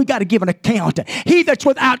 That we got to give an account. He that's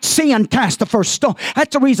without sin cast the first stone.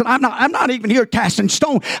 That's the reason I'm not even here casting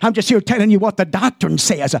stone. I'm just here telling you what the doctrine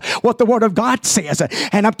says, what the Word of God says.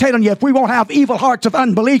 And I'm telling you, if we won't have evil hearts of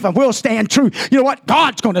unbelief and we'll stand true, you know what?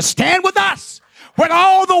 God's going to stand with us when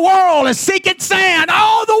all the world is seeking sand.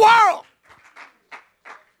 All the world.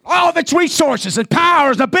 All of its resources and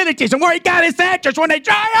powers and abilities and where He got His answers when they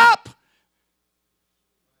dry up.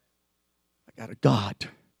 I got a God.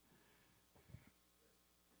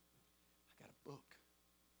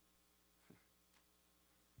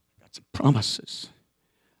 Some promises.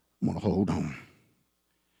 I'm going to hold on.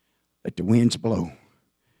 Let the winds blow.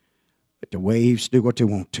 Let the waves do what they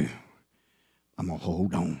want to. I'm going to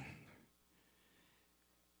hold on.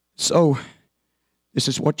 So, this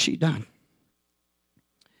is what she done.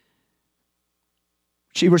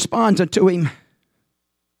 She responds unto him.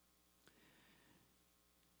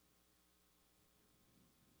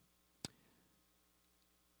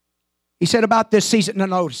 He said about this season. Now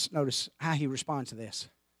notice how he responds to this.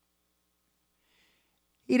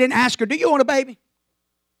 He didn't ask her, do you want a baby?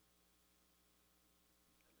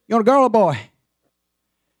 You want a girl or a boy?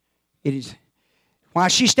 It is. While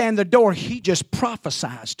she stands at the door, he just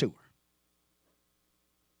prophesies to her.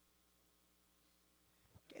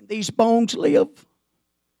 Can these bones live?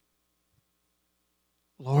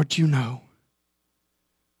 Lord, you know.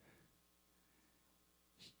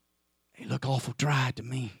 They look awful dry to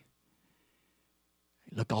me.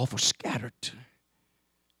 They look awful scattered.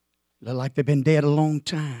 Look like they've been dead a long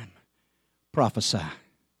time. Prophesy.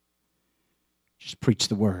 Just preach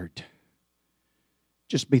the word.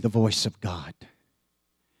 Just be the voice of God.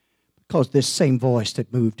 Because this same voice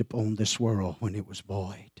that moved upon this world when it was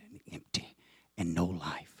void and empty and no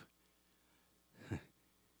life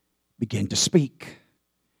began to speak.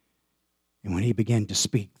 And when He began to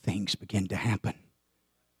speak, things began to happen.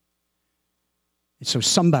 And so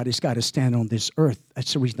somebody's got to stand on this earth.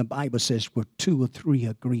 That's the reason the Bible says where 2 or 3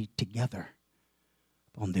 agree together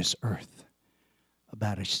on this earth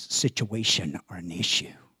about a situation or an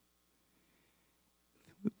issue.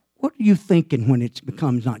 What are you thinking when it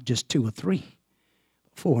becomes not just 2 or 3,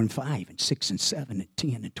 4 and 5 and 6 and 7 and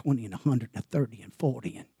 10 and 20 and 100 and 30 and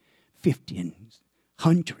 40 and 50 and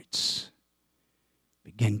hundreds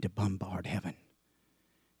begin to bombard heaven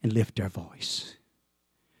and lift their voice?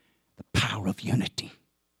 The power of unity.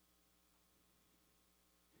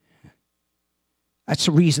 That's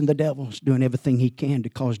the reason the devil's doing everything he can to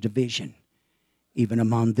cause division even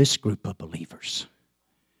among this group of believers.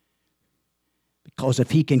 Because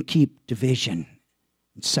if he can keep division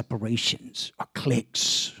and separations or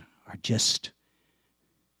cliques or just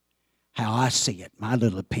how I see it, my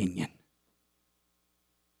little opinion.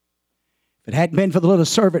 If it hadn't been for the little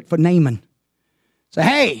servant for Naaman, say,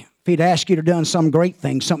 hey, if he'd asked you to done some great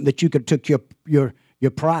thing, something that you could took your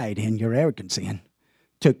pride in, your arrogance in,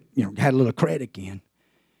 had a little credit in.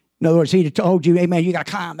 In other words, he'd have told you, hey man, you got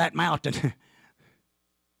to climb that mountain.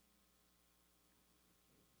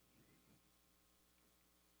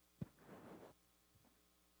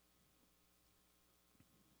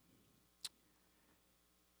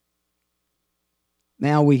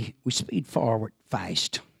 Now we speed forward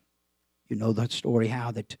fast. You know the story how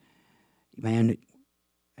that man,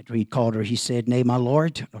 after he called her, he said, nay, my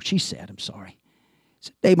Lord. No, she said, I'm sorry. He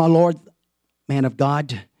said, nay, my Lord, man of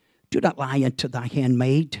God, do not lie unto thy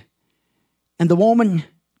handmaid. And the woman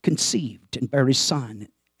conceived and bare a son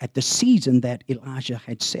at the season that Elijah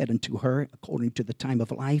had said unto her, according to the time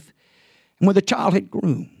of life. And when the child had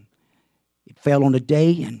grown, it fell on a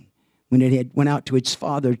day, and when it had went out to its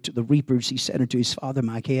father, to the reapers, he said unto his father,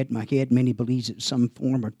 my head. Many believes it's some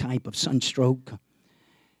form or type of sunstroke.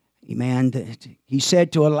 Amen. He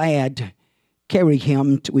said to a lad, carry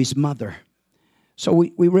him to his mother. So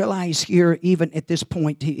we realize here, even at this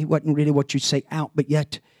point, he wasn't really what you'd say out, but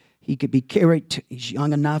yet he could be carried. He's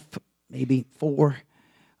young enough, maybe 4,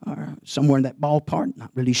 or somewhere in that ballpark,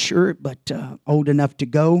 not really sure, but old enough to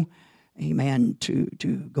go. Amen, to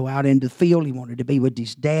go out into the field. He wanted to be with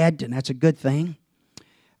his dad, and that's a good thing.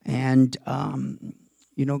 And,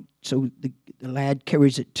 so the lad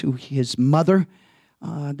carries it to his mother.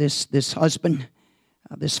 This husband,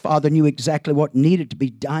 this father knew exactly what needed to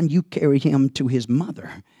be done. You carry him to his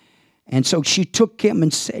mother. And so she took him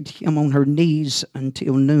and set him on her knees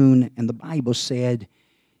until noon, and the Bible said,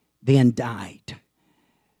 then died.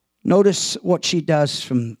 Notice what she does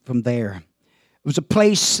from there. It was a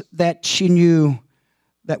place that she knew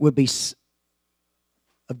that would be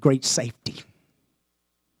of great safety.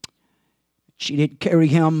 She didn't carry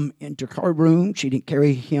him into her room. She didn't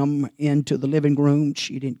carry him into the living room.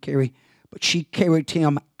 But she carried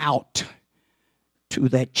him out to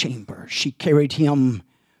that chamber. She carried him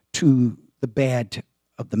to the bed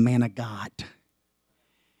of the man of God.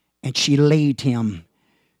 And she laid him.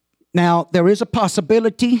 Now, there is a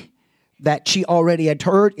possibility that she already had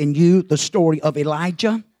heard and knew the story of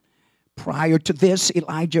Elijah. Prior to this,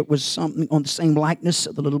 Elijah was something on the same likeness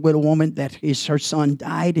of the little widow woman that her son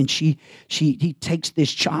died, and he takes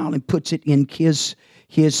this child and puts it in his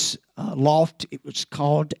loft. It was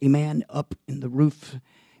called, amen, up in the roof,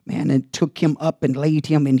 man, and took him up and laid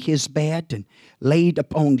him in his bed and laid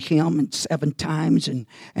upon him 7 times and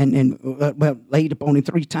laid upon him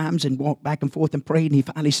 3 times and walked back and forth and prayed, and he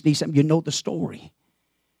finally sneezed something. You know the story.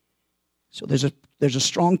 So there's a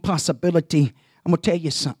strong possibility. I'm going to tell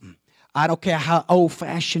you something. I don't care how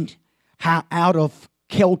old-fashioned, how out of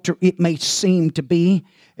kilter it may seem to be.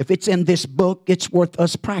 If it's in this book, it's worth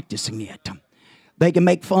us practicing it. They can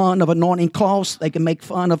make fun of anointing cloths. They can make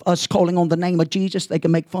fun of us calling on the name of Jesus. They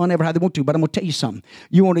can make fun of how they want to. But I'm going to tell you something.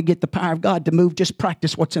 You want to get the power of God to move, just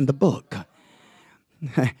practice what's in the book.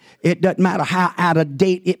 It doesn't matter how out of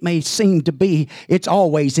date it may seem to be. It's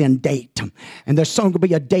always in date. And there's going to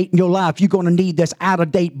be a date in your life. You're going to need this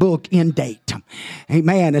out-of-date book in date.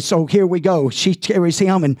 Amen. And so here we go. She carries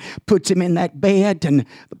him and puts him in that bed. And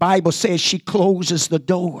the Bible says she closes the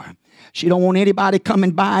door. She don't want anybody coming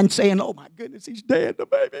by and saying, oh, my goodness, he's dead, the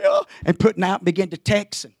baby. And putting out and begin to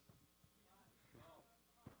text.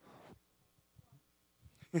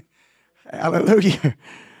 Hallelujah.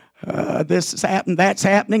 This is happening, that's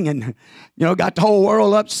happening, and, got the whole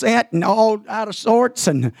world upset and all out of sorts.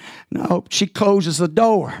 And no, she closes the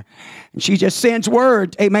door. And she just sends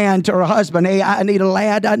word, amen, to her husband. Hey, I need a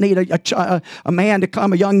lad. I need a man to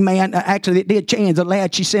come, a young man. Actually, it did change. A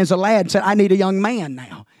lad. She sends a lad and said, I need a young man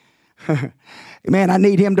now. Man, I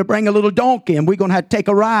need him to bring a little donkey, and we're going to have to take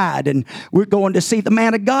a ride, and we're going to see the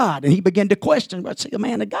man of God. And he began to question, but see, the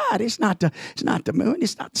man of God, it's not the moon,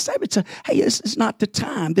 it's not the Sabbath. Hey, this is not the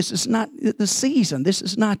time. This is not the season. This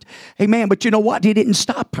is not, amen. But you know what? He didn't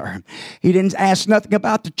stop her. He didn't ask nothing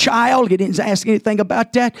about the child. He didn't ask anything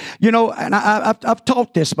about that. And I've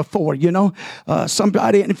taught this before,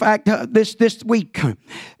 somebody, in fact, this week,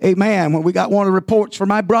 amen, when we got one of the reports for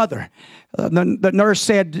my brother, the nurse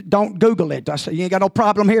said, don't Google it. I said, you ain't got no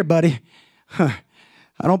problem here, buddy.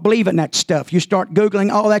 I don't believe in that stuff. You start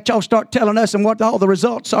Googling all that, y'all start telling us and what all the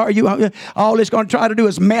results are. All it's going to try to do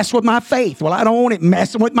is mess with my faith. Well, I don't want it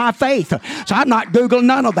messing with my faith. So I'm not Googling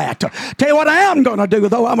none of that. Tell you what I am going to do,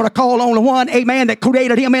 though. I'm going to call on the one, amen, that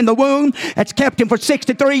created him in the womb, that's kept him for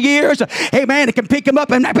 63 years. Amen. It can pick him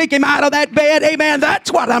up and pick him out of that bed. Amen.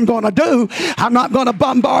 That's what I'm going to do. I'm not going to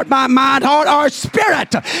bombard my mind, heart, or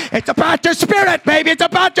spirit. It's about your spirit, baby. It's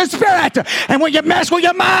about your spirit. And when you mess with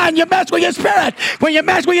your mind, you mess with your spirit. When you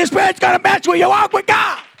mess with your spirit, it's going to mess with your walk with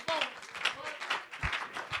God.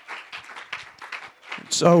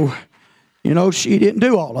 So, she didn't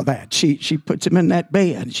do all of that. She puts him in that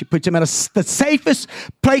bed. She puts him in the safest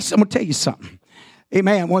place. I'm going to tell you something.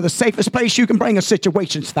 Amen. One of the safest places you can bring a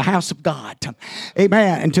situation is the house of God.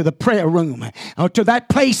 Amen. And to the prayer room. Or to that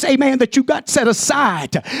place, amen, that you got set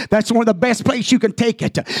aside. That's one of the best places you can take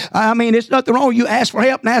it. I mean, there's nothing wrong. You ask for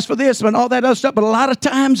help and ask for this and all that other stuff. But a lot of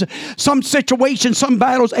times, some situations, some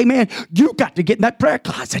battles, amen, you got to get in that prayer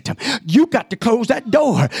closet. You got to close that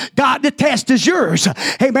door. God, the test is yours.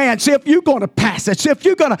 Amen. See if you're going to pass it. See if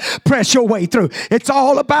you're going to press your way through. It's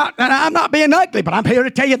all about, and I'm not being ugly, but I'm here to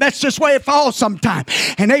tell you that's just the way it falls sometimes.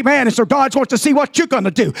 And amen. And so God wants to see what you're going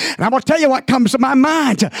to do. And I'm going to tell you what comes to my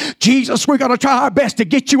mind. Jesus, we're going to try our best to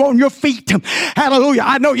get you on your feet. Hallelujah.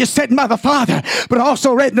 I know you said Mother, Father, but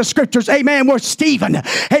also read in the scriptures, amen, where Stephen,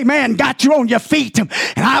 amen, got you on your feet. And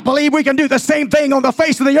I believe we can do the same thing on the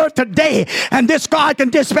face of the earth today. And this God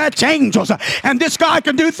can dispatch angels. And this God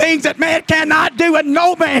can do things that man cannot do and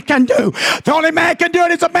no man can do. The only man can do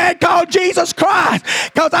it is a man called Jesus Christ.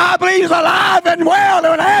 Because I believe he's alive and well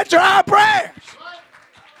and will answer our prayers.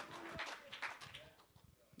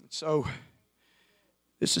 So,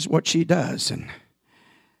 this is what she does.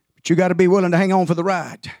 But you got to be willing to hang on for the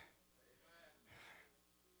ride.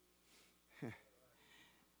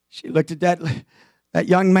 She looked at that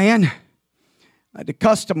young man. The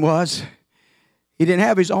custom was, he didn't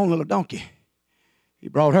have his own little donkey. He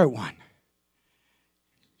brought her one.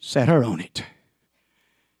 Set her on it.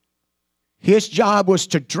 His job was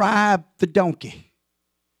to drive the donkey.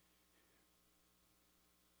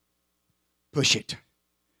 Push it.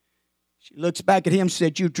 She looks back at him and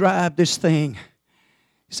said, you drive this thing.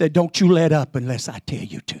 He said, don't you let up unless I tell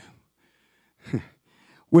you to.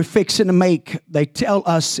 We're fixing to make, they tell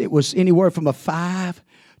us it was anywhere from a 5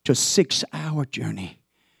 to 6 hour journey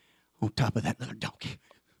on top of that little donkey.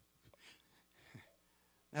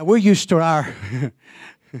 Now we're used to our,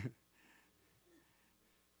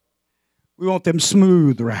 we want them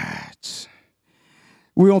smooth rides.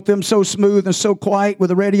 We want them so smooth and so quiet with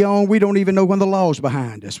the radio on, we don't even know when the law's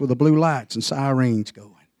behind us with the blue lights and sirens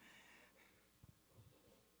going.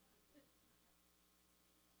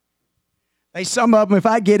 Hey, some of them, if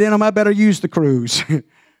I get in them, I better use the cruise.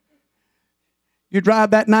 You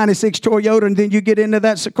drive that 96 Toyota and then you get into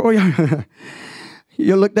that Sequoia.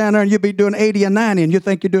 You look down there and you'll be doing 80 and 90 and you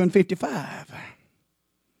think you're doing 55.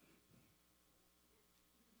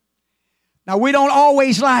 Now, we don't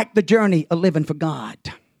always like the journey of living for God.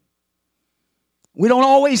 We don't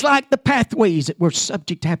always like the pathways that we're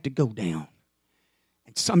subject to have to go down.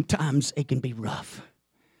 And sometimes it can be rough.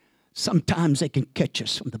 Sometimes they can catch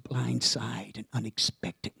us from the blind side and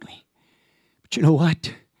unexpectedly. But you know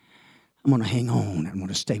what? I'm going to hang on. I'm going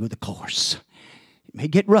to stay with the course. It may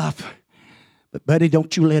get rough, but buddy,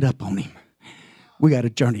 don't you let up on him. We got a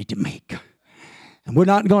journey to make. And we're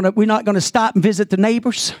not going to stop and visit the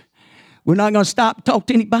neighbors. We're not going to stop and talk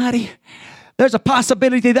to anybody. There's a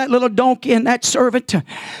possibility that little donkey and that servant,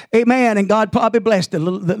 amen, and God probably blessed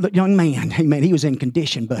the young man. Amen. He was in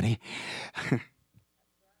condition, buddy.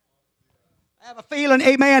 I have a feeling,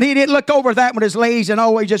 amen, he didn't look over that when he's lazy and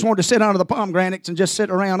always just wanted to sit under the pomegranates and just sit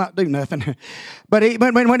around not do nothing. But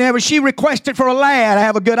whenever she requested for a lad, I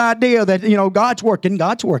have a good idea that, God's working.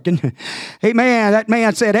 Amen. That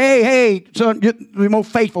man said, hey, son, you're more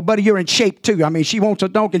faithful, buddy, you're in shape too. I mean, she wants a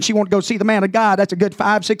donkey and she wants to go see the man of God. That's a good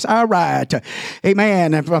 5-6 hour ride.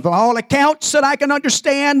 Amen. And from all accounts that I can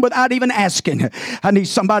understand without even asking, I need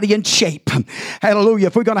somebody in shape. Hallelujah.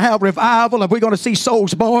 If we're going to have revival, if we're going to see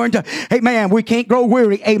souls born, amen, we can't grow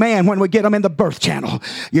weary, amen, when we get them in the birth channel.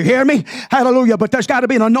 You hear me? Hallelujah. But there's got to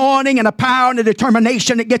be an anointing and a power and a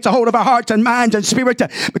determination that gets a hold of our hearts and minds and spirit,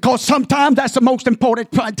 because sometimes that's the most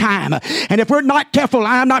important time. And if we're not careful,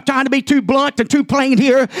 I'm not trying to be too blunt and too plain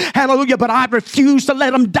here, hallelujah, but I refuse to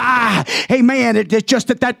let them die. Amen. It's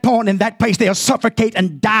just at that point in that place they'll suffocate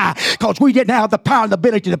and die because we didn't have the power and the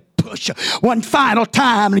ability to push one final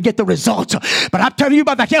time and get the results. But I'm telling you,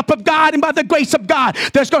 by the help of God and by the grace of God,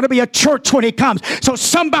 there's going to be a church when He comes. So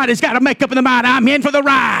somebody's got to make up in the mind, I'm in for the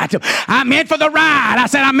ride. I'm in for the ride. I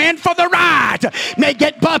said, I'm in for the ride. It may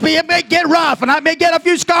get bumpy, it may get rough, and I may get a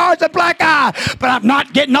few scars and black eye, but I'm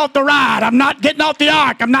not getting off the ride. I'm not getting off the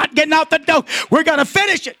ark. I'm not getting off the dope. We're going to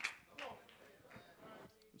finish it.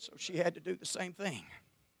 So she had to do the same thing.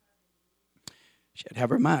 She had to have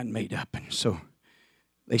her mind made up, and so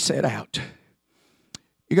they set out.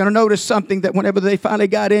 You're going to notice something, that whenever they finally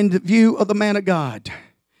got into view of the man of God,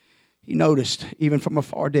 he noticed, even from a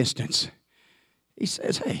far distance, he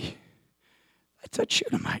says, hey, that's that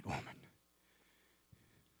Shunammite woman.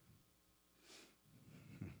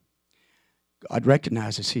 God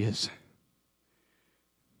recognizes his.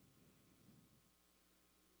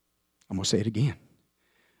 I'm going to say it again.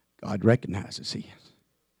 God recognizes his.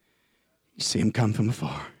 You see him come from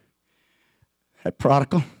afar. That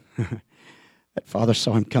prodigal, that father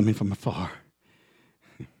saw him coming from afar.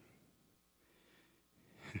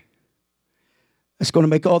 That's going to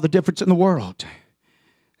make all the difference in the world.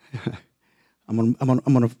 I'm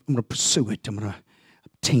going to pursue it. I'm going to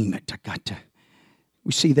obtain it. I got to.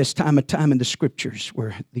 We see this time and time in the scriptures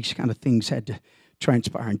where these kind of things had to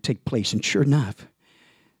transpire and take place. And sure enough,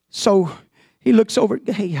 so he looks over at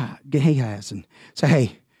Gehazi and says,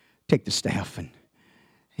 hey, take the staff.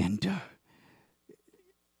 And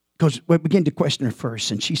goes, we begin to question her first.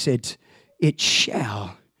 And she said, it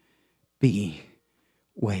shall be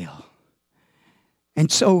well.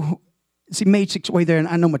 And so as he made his way there, and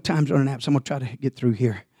I know my time's running out, so I'm going to try to get through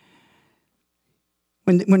here.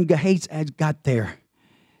 When Gehazi got there,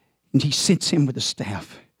 and he sits him with the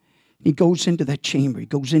staff, he goes into that chamber, he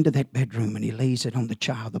goes into that bedroom, and he lays it on the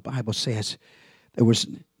child. The Bible says there was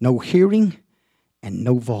no hearing and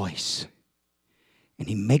no voice. And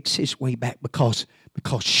he makes his way back because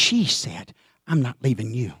she said, I'm not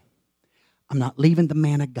leaving you. I'm not leaving the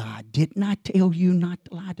man of God. Didn't I tell you not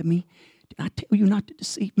to lie to me? Did I tell you not to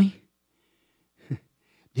deceive me?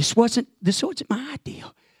 This wasn't my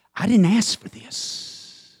idea. I didn't ask for this.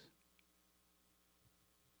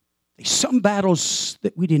 There's some battles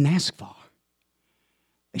that we didn't ask for.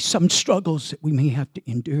 There's some struggles that we may have to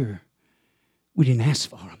endure. We didn't ask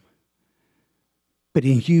for them. But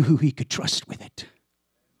He knew who He could trust with it.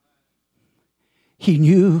 He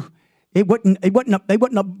knew it wasn't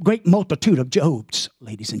a great multitude of Jobs,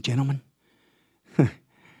 ladies and gentlemen.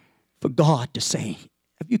 For God to say,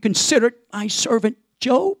 have you considered my servant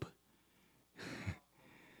Job?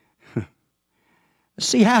 Let's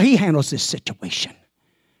see how he handles this situation.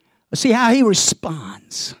 Let's see how he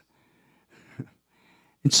responds.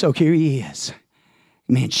 And so here he is.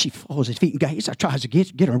 Man, she falls at his feet and Gehazi tries to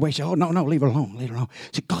get her away. She says, oh, no, leave her alone, leave her alone.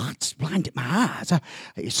 She said, God's blinded my eyes.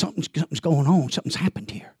 Something's going on. Something's happened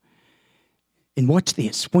here. And watch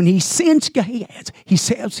this. When he sends Gehazi, he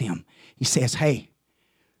tells him, he says, hey,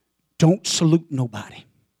 don't salute nobody.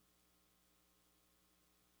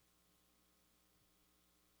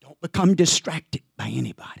 Don't become distracted by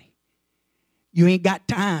anybody. You ain't got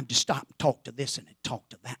time to stop and talk to this and talk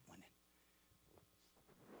to that one.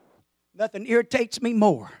 Nothing irritates me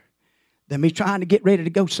more than me trying to get ready to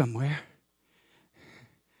go somewhere.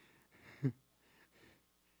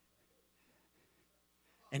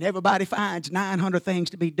 And everybody finds 900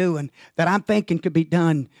 things to be doing that I'm thinking could be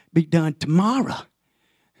done tomorrow.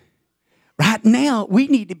 Right now, we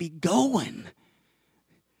need to be going.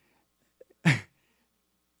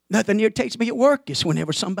 Nothing irritates me at work is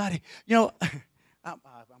whenever somebody, I'm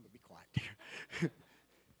going to be quiet here.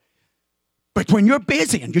 But when you're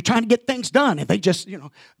busy and you're trying to get things done, and they just,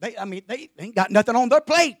 they ain't got nothing on their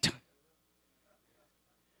plate.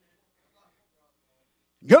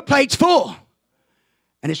 Your plate's full,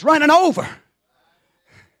 and it's running over.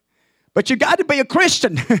 But you got to be a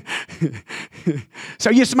Christian. So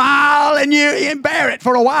you smile and you bear it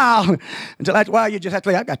for a while. Until after a while you just have to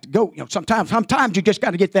say, I got to go. Sometimes you just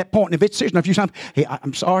got to get that point. And if it's serious enough, you say, hey,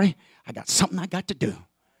 I'm sorry. I got something I got to do.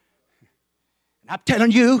 And I'm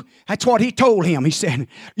telling you, that's what he told him. He said,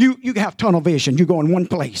 you have tunnel vision. You go in one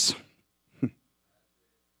place.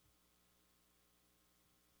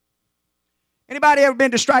 Anybody ever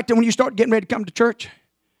been distracted when you start getting ready to come to church?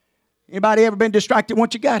 Anybody ever been distracted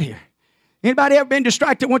once you got here? Anybody ever been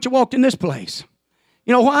distracted once you walked in this place?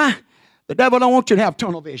 You know why? The devil don't want you to have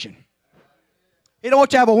tunnel vision. He don't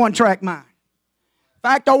want you to have a one-track mind. In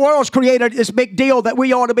fact, our world's created this big deal that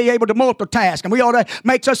we ought to be able to multitask and we ought to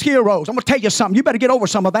make us heroes. I'm going to tell you something. You better get over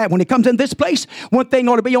some of that. When it comes in this place, one thing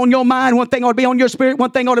ought to be on your mind, one thing ought to be on your spirit, one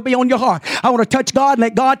thing ought to be on your heart. I want to touch God and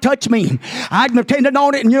let God touch me. I'm dependent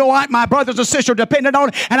on it, and you know what? My brothers and sisters are dependent on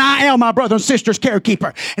it, and I am my brother and sister's carekeeper.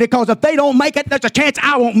 And because if they don't make it, there's a chance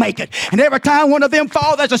I won't make it. And every time one of them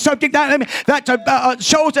falls, there's a subject that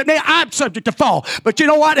shows that I'm subject to fall. But you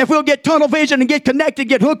know what? If we'll get tunnel vision and get connected,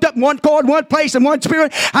 get hooked up in one chord, one place, and one spirit,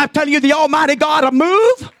 I'm telling you, the Almighty God will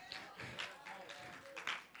move.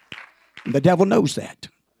 The devil knows that.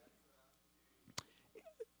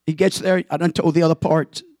 He gets there. I done told the other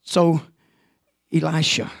part. So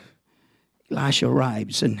Elisha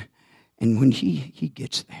arrives, and when he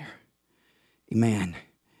gets there, amen,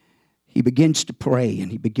 he begins to pray, and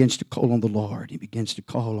he begins to call on the Lord. He begins to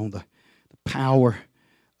call on the power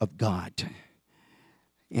of God.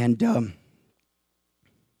 And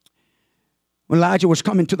when Elijah was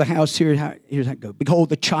coming to the house, here's how it goes. Behold,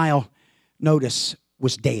 the child, notice,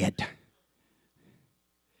 was dead,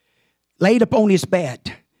 laid upon his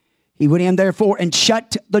bed. He went in, therefore, and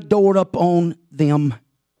shut the door upon them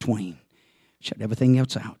twain. Shut everything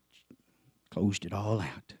else out. Closed it all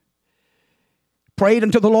out. Prayed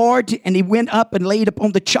unto the Lord, and he went up and laid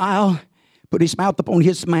upon the child, put his mouth upon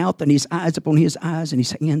his mouth, and his eyes upon his eyes, and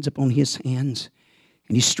his hands upon his hands.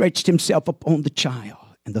 And he stretched himself upon the child,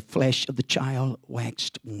 and the flesh of the child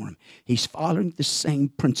waxed warm. He's following the same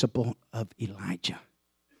principle of Elijah.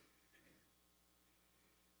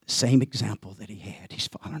 The same example that he had. He's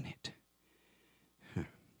following it.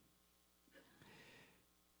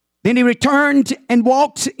 Then he returned and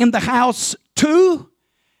walked in the house to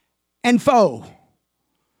and fro.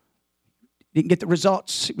 Didn't get the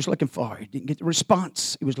results he was looking for. He didn't get the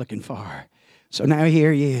response he was looking for. So now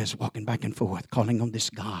here he is walking back and forth, calling on this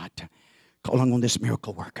God, calling on this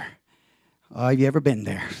miracle worker. Have you ever been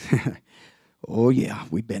there? Oh, yeah,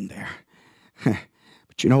 we've been there.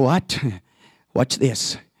 But you know what? Watch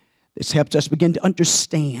this. This helps us begin to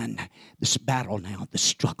understand this battle now, this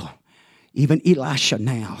struggle. Even Elisha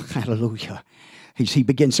now, hallelujah, he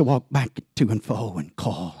begins to walk back to and fro and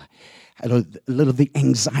call. A little of the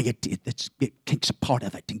anxiety that takes a part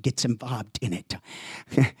of it and gets involved in it.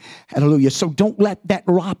 Hallelujah. So don't let that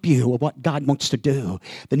rob you of what God wants to do.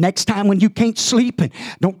 The next time when you can't sleep,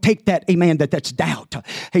 don't take that, amen, that's doubt.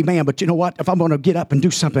 Amen. But you know what? If I'm going to get up and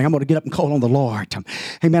do something, I'm going to get up and call on the Lord.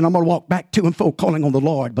 Amen. I'm going to walk back to and fro calling on the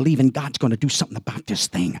Lord, believing God's going to do something about this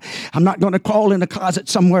thing. I'm not going to crawl in the closet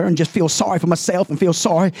somewhere and just feel sorry for myself and feel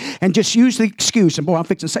sorry and just use the excuse. And boy, I'm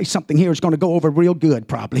fixing to say something here is going to go over real good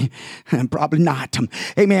probably. Probably not.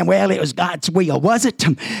 Amen. Well, it was God's will. Was it?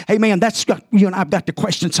 Amen. That's you and I've got to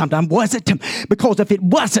question sometimes. Was it? Because if it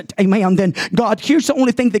wasn't, amen, then God, here's the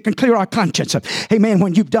only thing that can clear our conscience. Amen.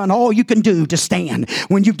 When you've done all you can do to stand,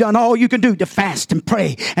 when you've done all you can do to fast and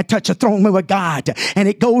pray and touch the throne room of God, and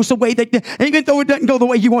it goes the way that, even though it doesn't go the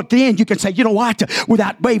way you want to end, you can say, you know what?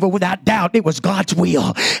 Without waver, without doubt, it was God's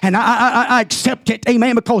will. And I accept it.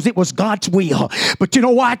 Amen. Because it was God's will. But you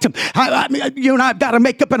know what? You and I've got to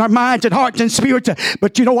make up in our minds and hearts and spirits.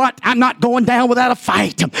 But you know what? I'm not going down without a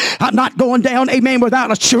fight. I'm not going down, amen, without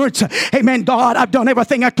assurance. Amen. God, I've done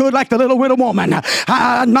everything I could like the little widow woman.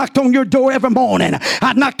 I knocked on your door every morning.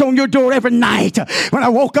 I knocked on your door every night. When I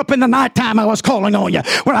woke up in the nighttime, I was calling on you.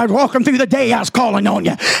 When I was walking through the day, I was calling on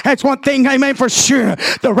you. That's one thing, amen, for sure.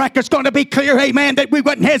 The record's going to be clear, amen, that we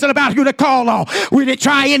wasn't hesitant about who to call on. We didn't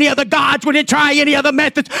try any other gods. We didn't try any other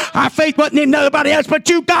methods. Our faith wasn't in nobody else but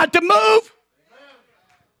you, God, to move.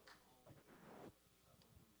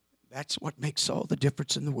 That's what makes all the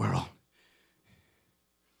difference in the world.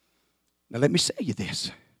 Now let me say you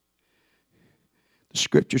this. The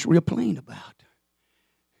scripture's real plain about.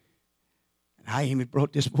 And I even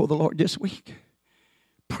brought this before the Lord this week.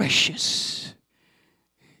 Precious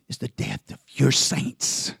is the death of your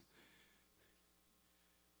saints.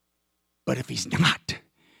 But if he's not,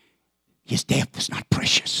 his death is not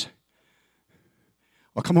precious.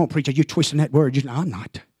 Well, come on, preacher, you're twisting that word. No, I'm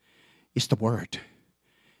not. It's the word.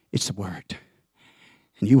 It's the word.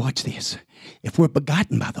 And you watch this. If we're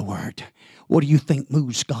begotten by the word, what do you think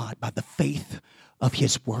moves God? By the faith of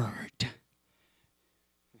his word.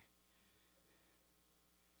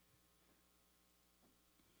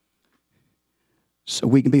 So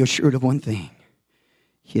we can be assured of one thing.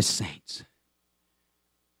 His saints.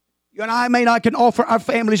 You and I may not can offer our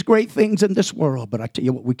families great things in this world, but I tell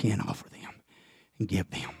you what we can offer them and give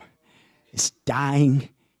them. It's dying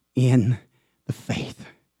in the faith.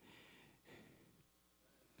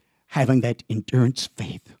 Having that endurance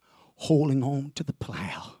faith, holding on to the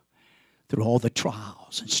plow through all the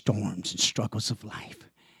trials and storms and struggles of life.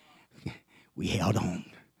 we held on.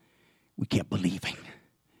 We kept believing.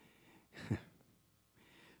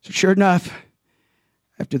 So sure enough,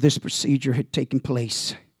 after this procedure had taken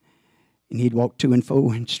place, and he'd walked to and fro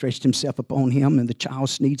and stretched himself upon him, and the child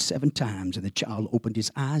sneezed 7 times, and the child opened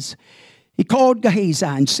his eyes. He called Gehazi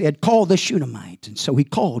and said, "Call the Shunammite." And so he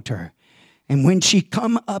called her. And when she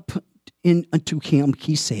come up unto him,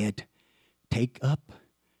 he said, "Take up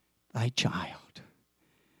thy child."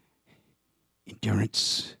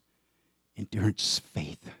 Endurance,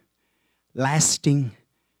 faith, lasting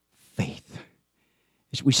faith.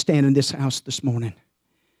 As we stand in this house this morning,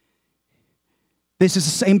 this is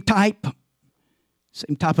the same type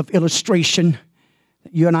of illustration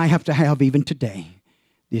that you and I have to have even today.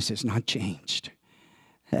 This has not changed.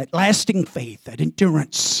 That lasting faith, that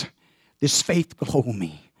endurance, this faith will hold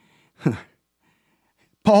me.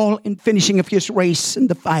 Paul, in finishing of his race in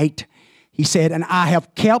the fight, he said, "And I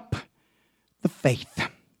have kept the faith."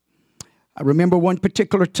 I remember one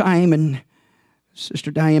particular time, and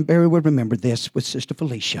Sister Diane Barry would remember this with Sister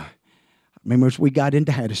Felicia. I remember as we got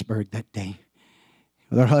into Hattiesburg that day,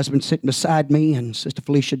 with her husband sitting beside me, and Sister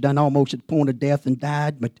Felicia done almost at the point of death and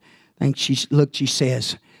died, but she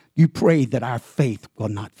says, "You pray that our faith will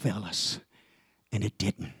not fail us." And it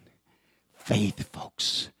didn't. Faith,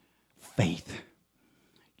 folks. Faith.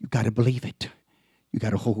 You got to believe it. You got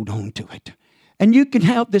to hold on to it. And you can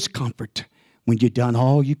have this comfort when you've done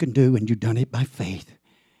all you can do and you've done it by faith.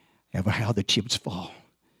 Ever how the chips fall.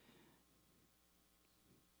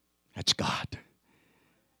 That's God.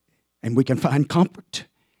 And we can find comfort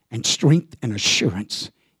and strength and assurance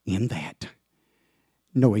in that.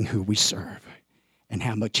 Knowing who we serve and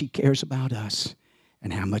how much He cares about us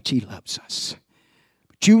and how much He loves us.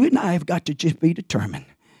 But you and I have got to just be determined.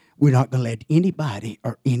 We're not going to let anybody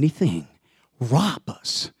or anything rob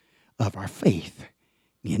us of our faith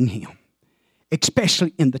in Him.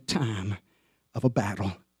 Especially in the time of a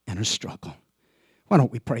battle and a struggle. Why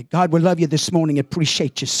don't we pray? God, we love you this morning.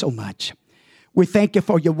 Appreciate you so much. We thank you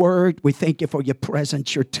for your word. We thank you for your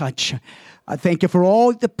presence, your touch. I thank you for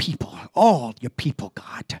all your people,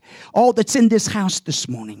 God. All that's in this house this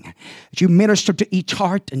morning. As you minister to each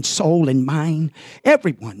heart and soul and mind.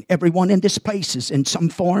 Everyone in this place is in some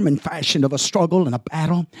form and fashion of a struggle and a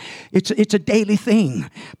battle. It's a daily thing.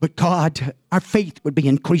 But God, our faith would be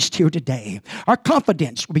increased here today. Our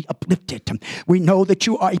confidence will be uplifted. We know that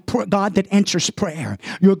you are a God that answers prayer.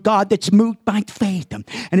 You're a God that's moved by faith.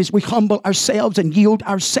 And as we humble ourselves and yield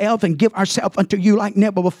ourselves and give ourselves unto you like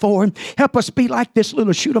never before, help us be like this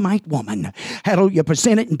little Shunammite woman. Hallelujah.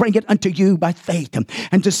 Present it and bring it unto you by faith.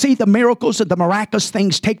 And to see the miracles and the miraculous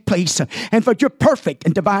things take place. And for your perfect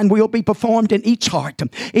and divine will be performed in each heart,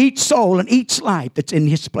 each soul, and each life that's in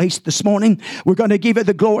His place this morning. We're going to give you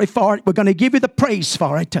the glory for it. We're going to give you the praise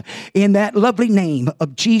for it. In that lovely name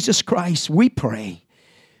of Jesus Christ, we pray.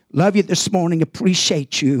 Love you this morning.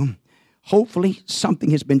 Appreciate you. Hopefully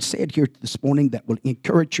something has been said here this morning that will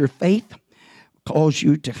encourage your faith, cause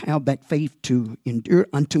you to have that faith to endure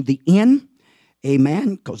unto the end.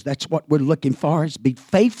 Amen. Because that's what we're looking for, is be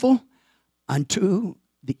faithful unto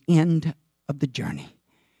the end of the journey.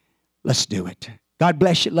 Let's do it. God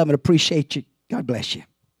bless you. Love and appreciate you. God bless you.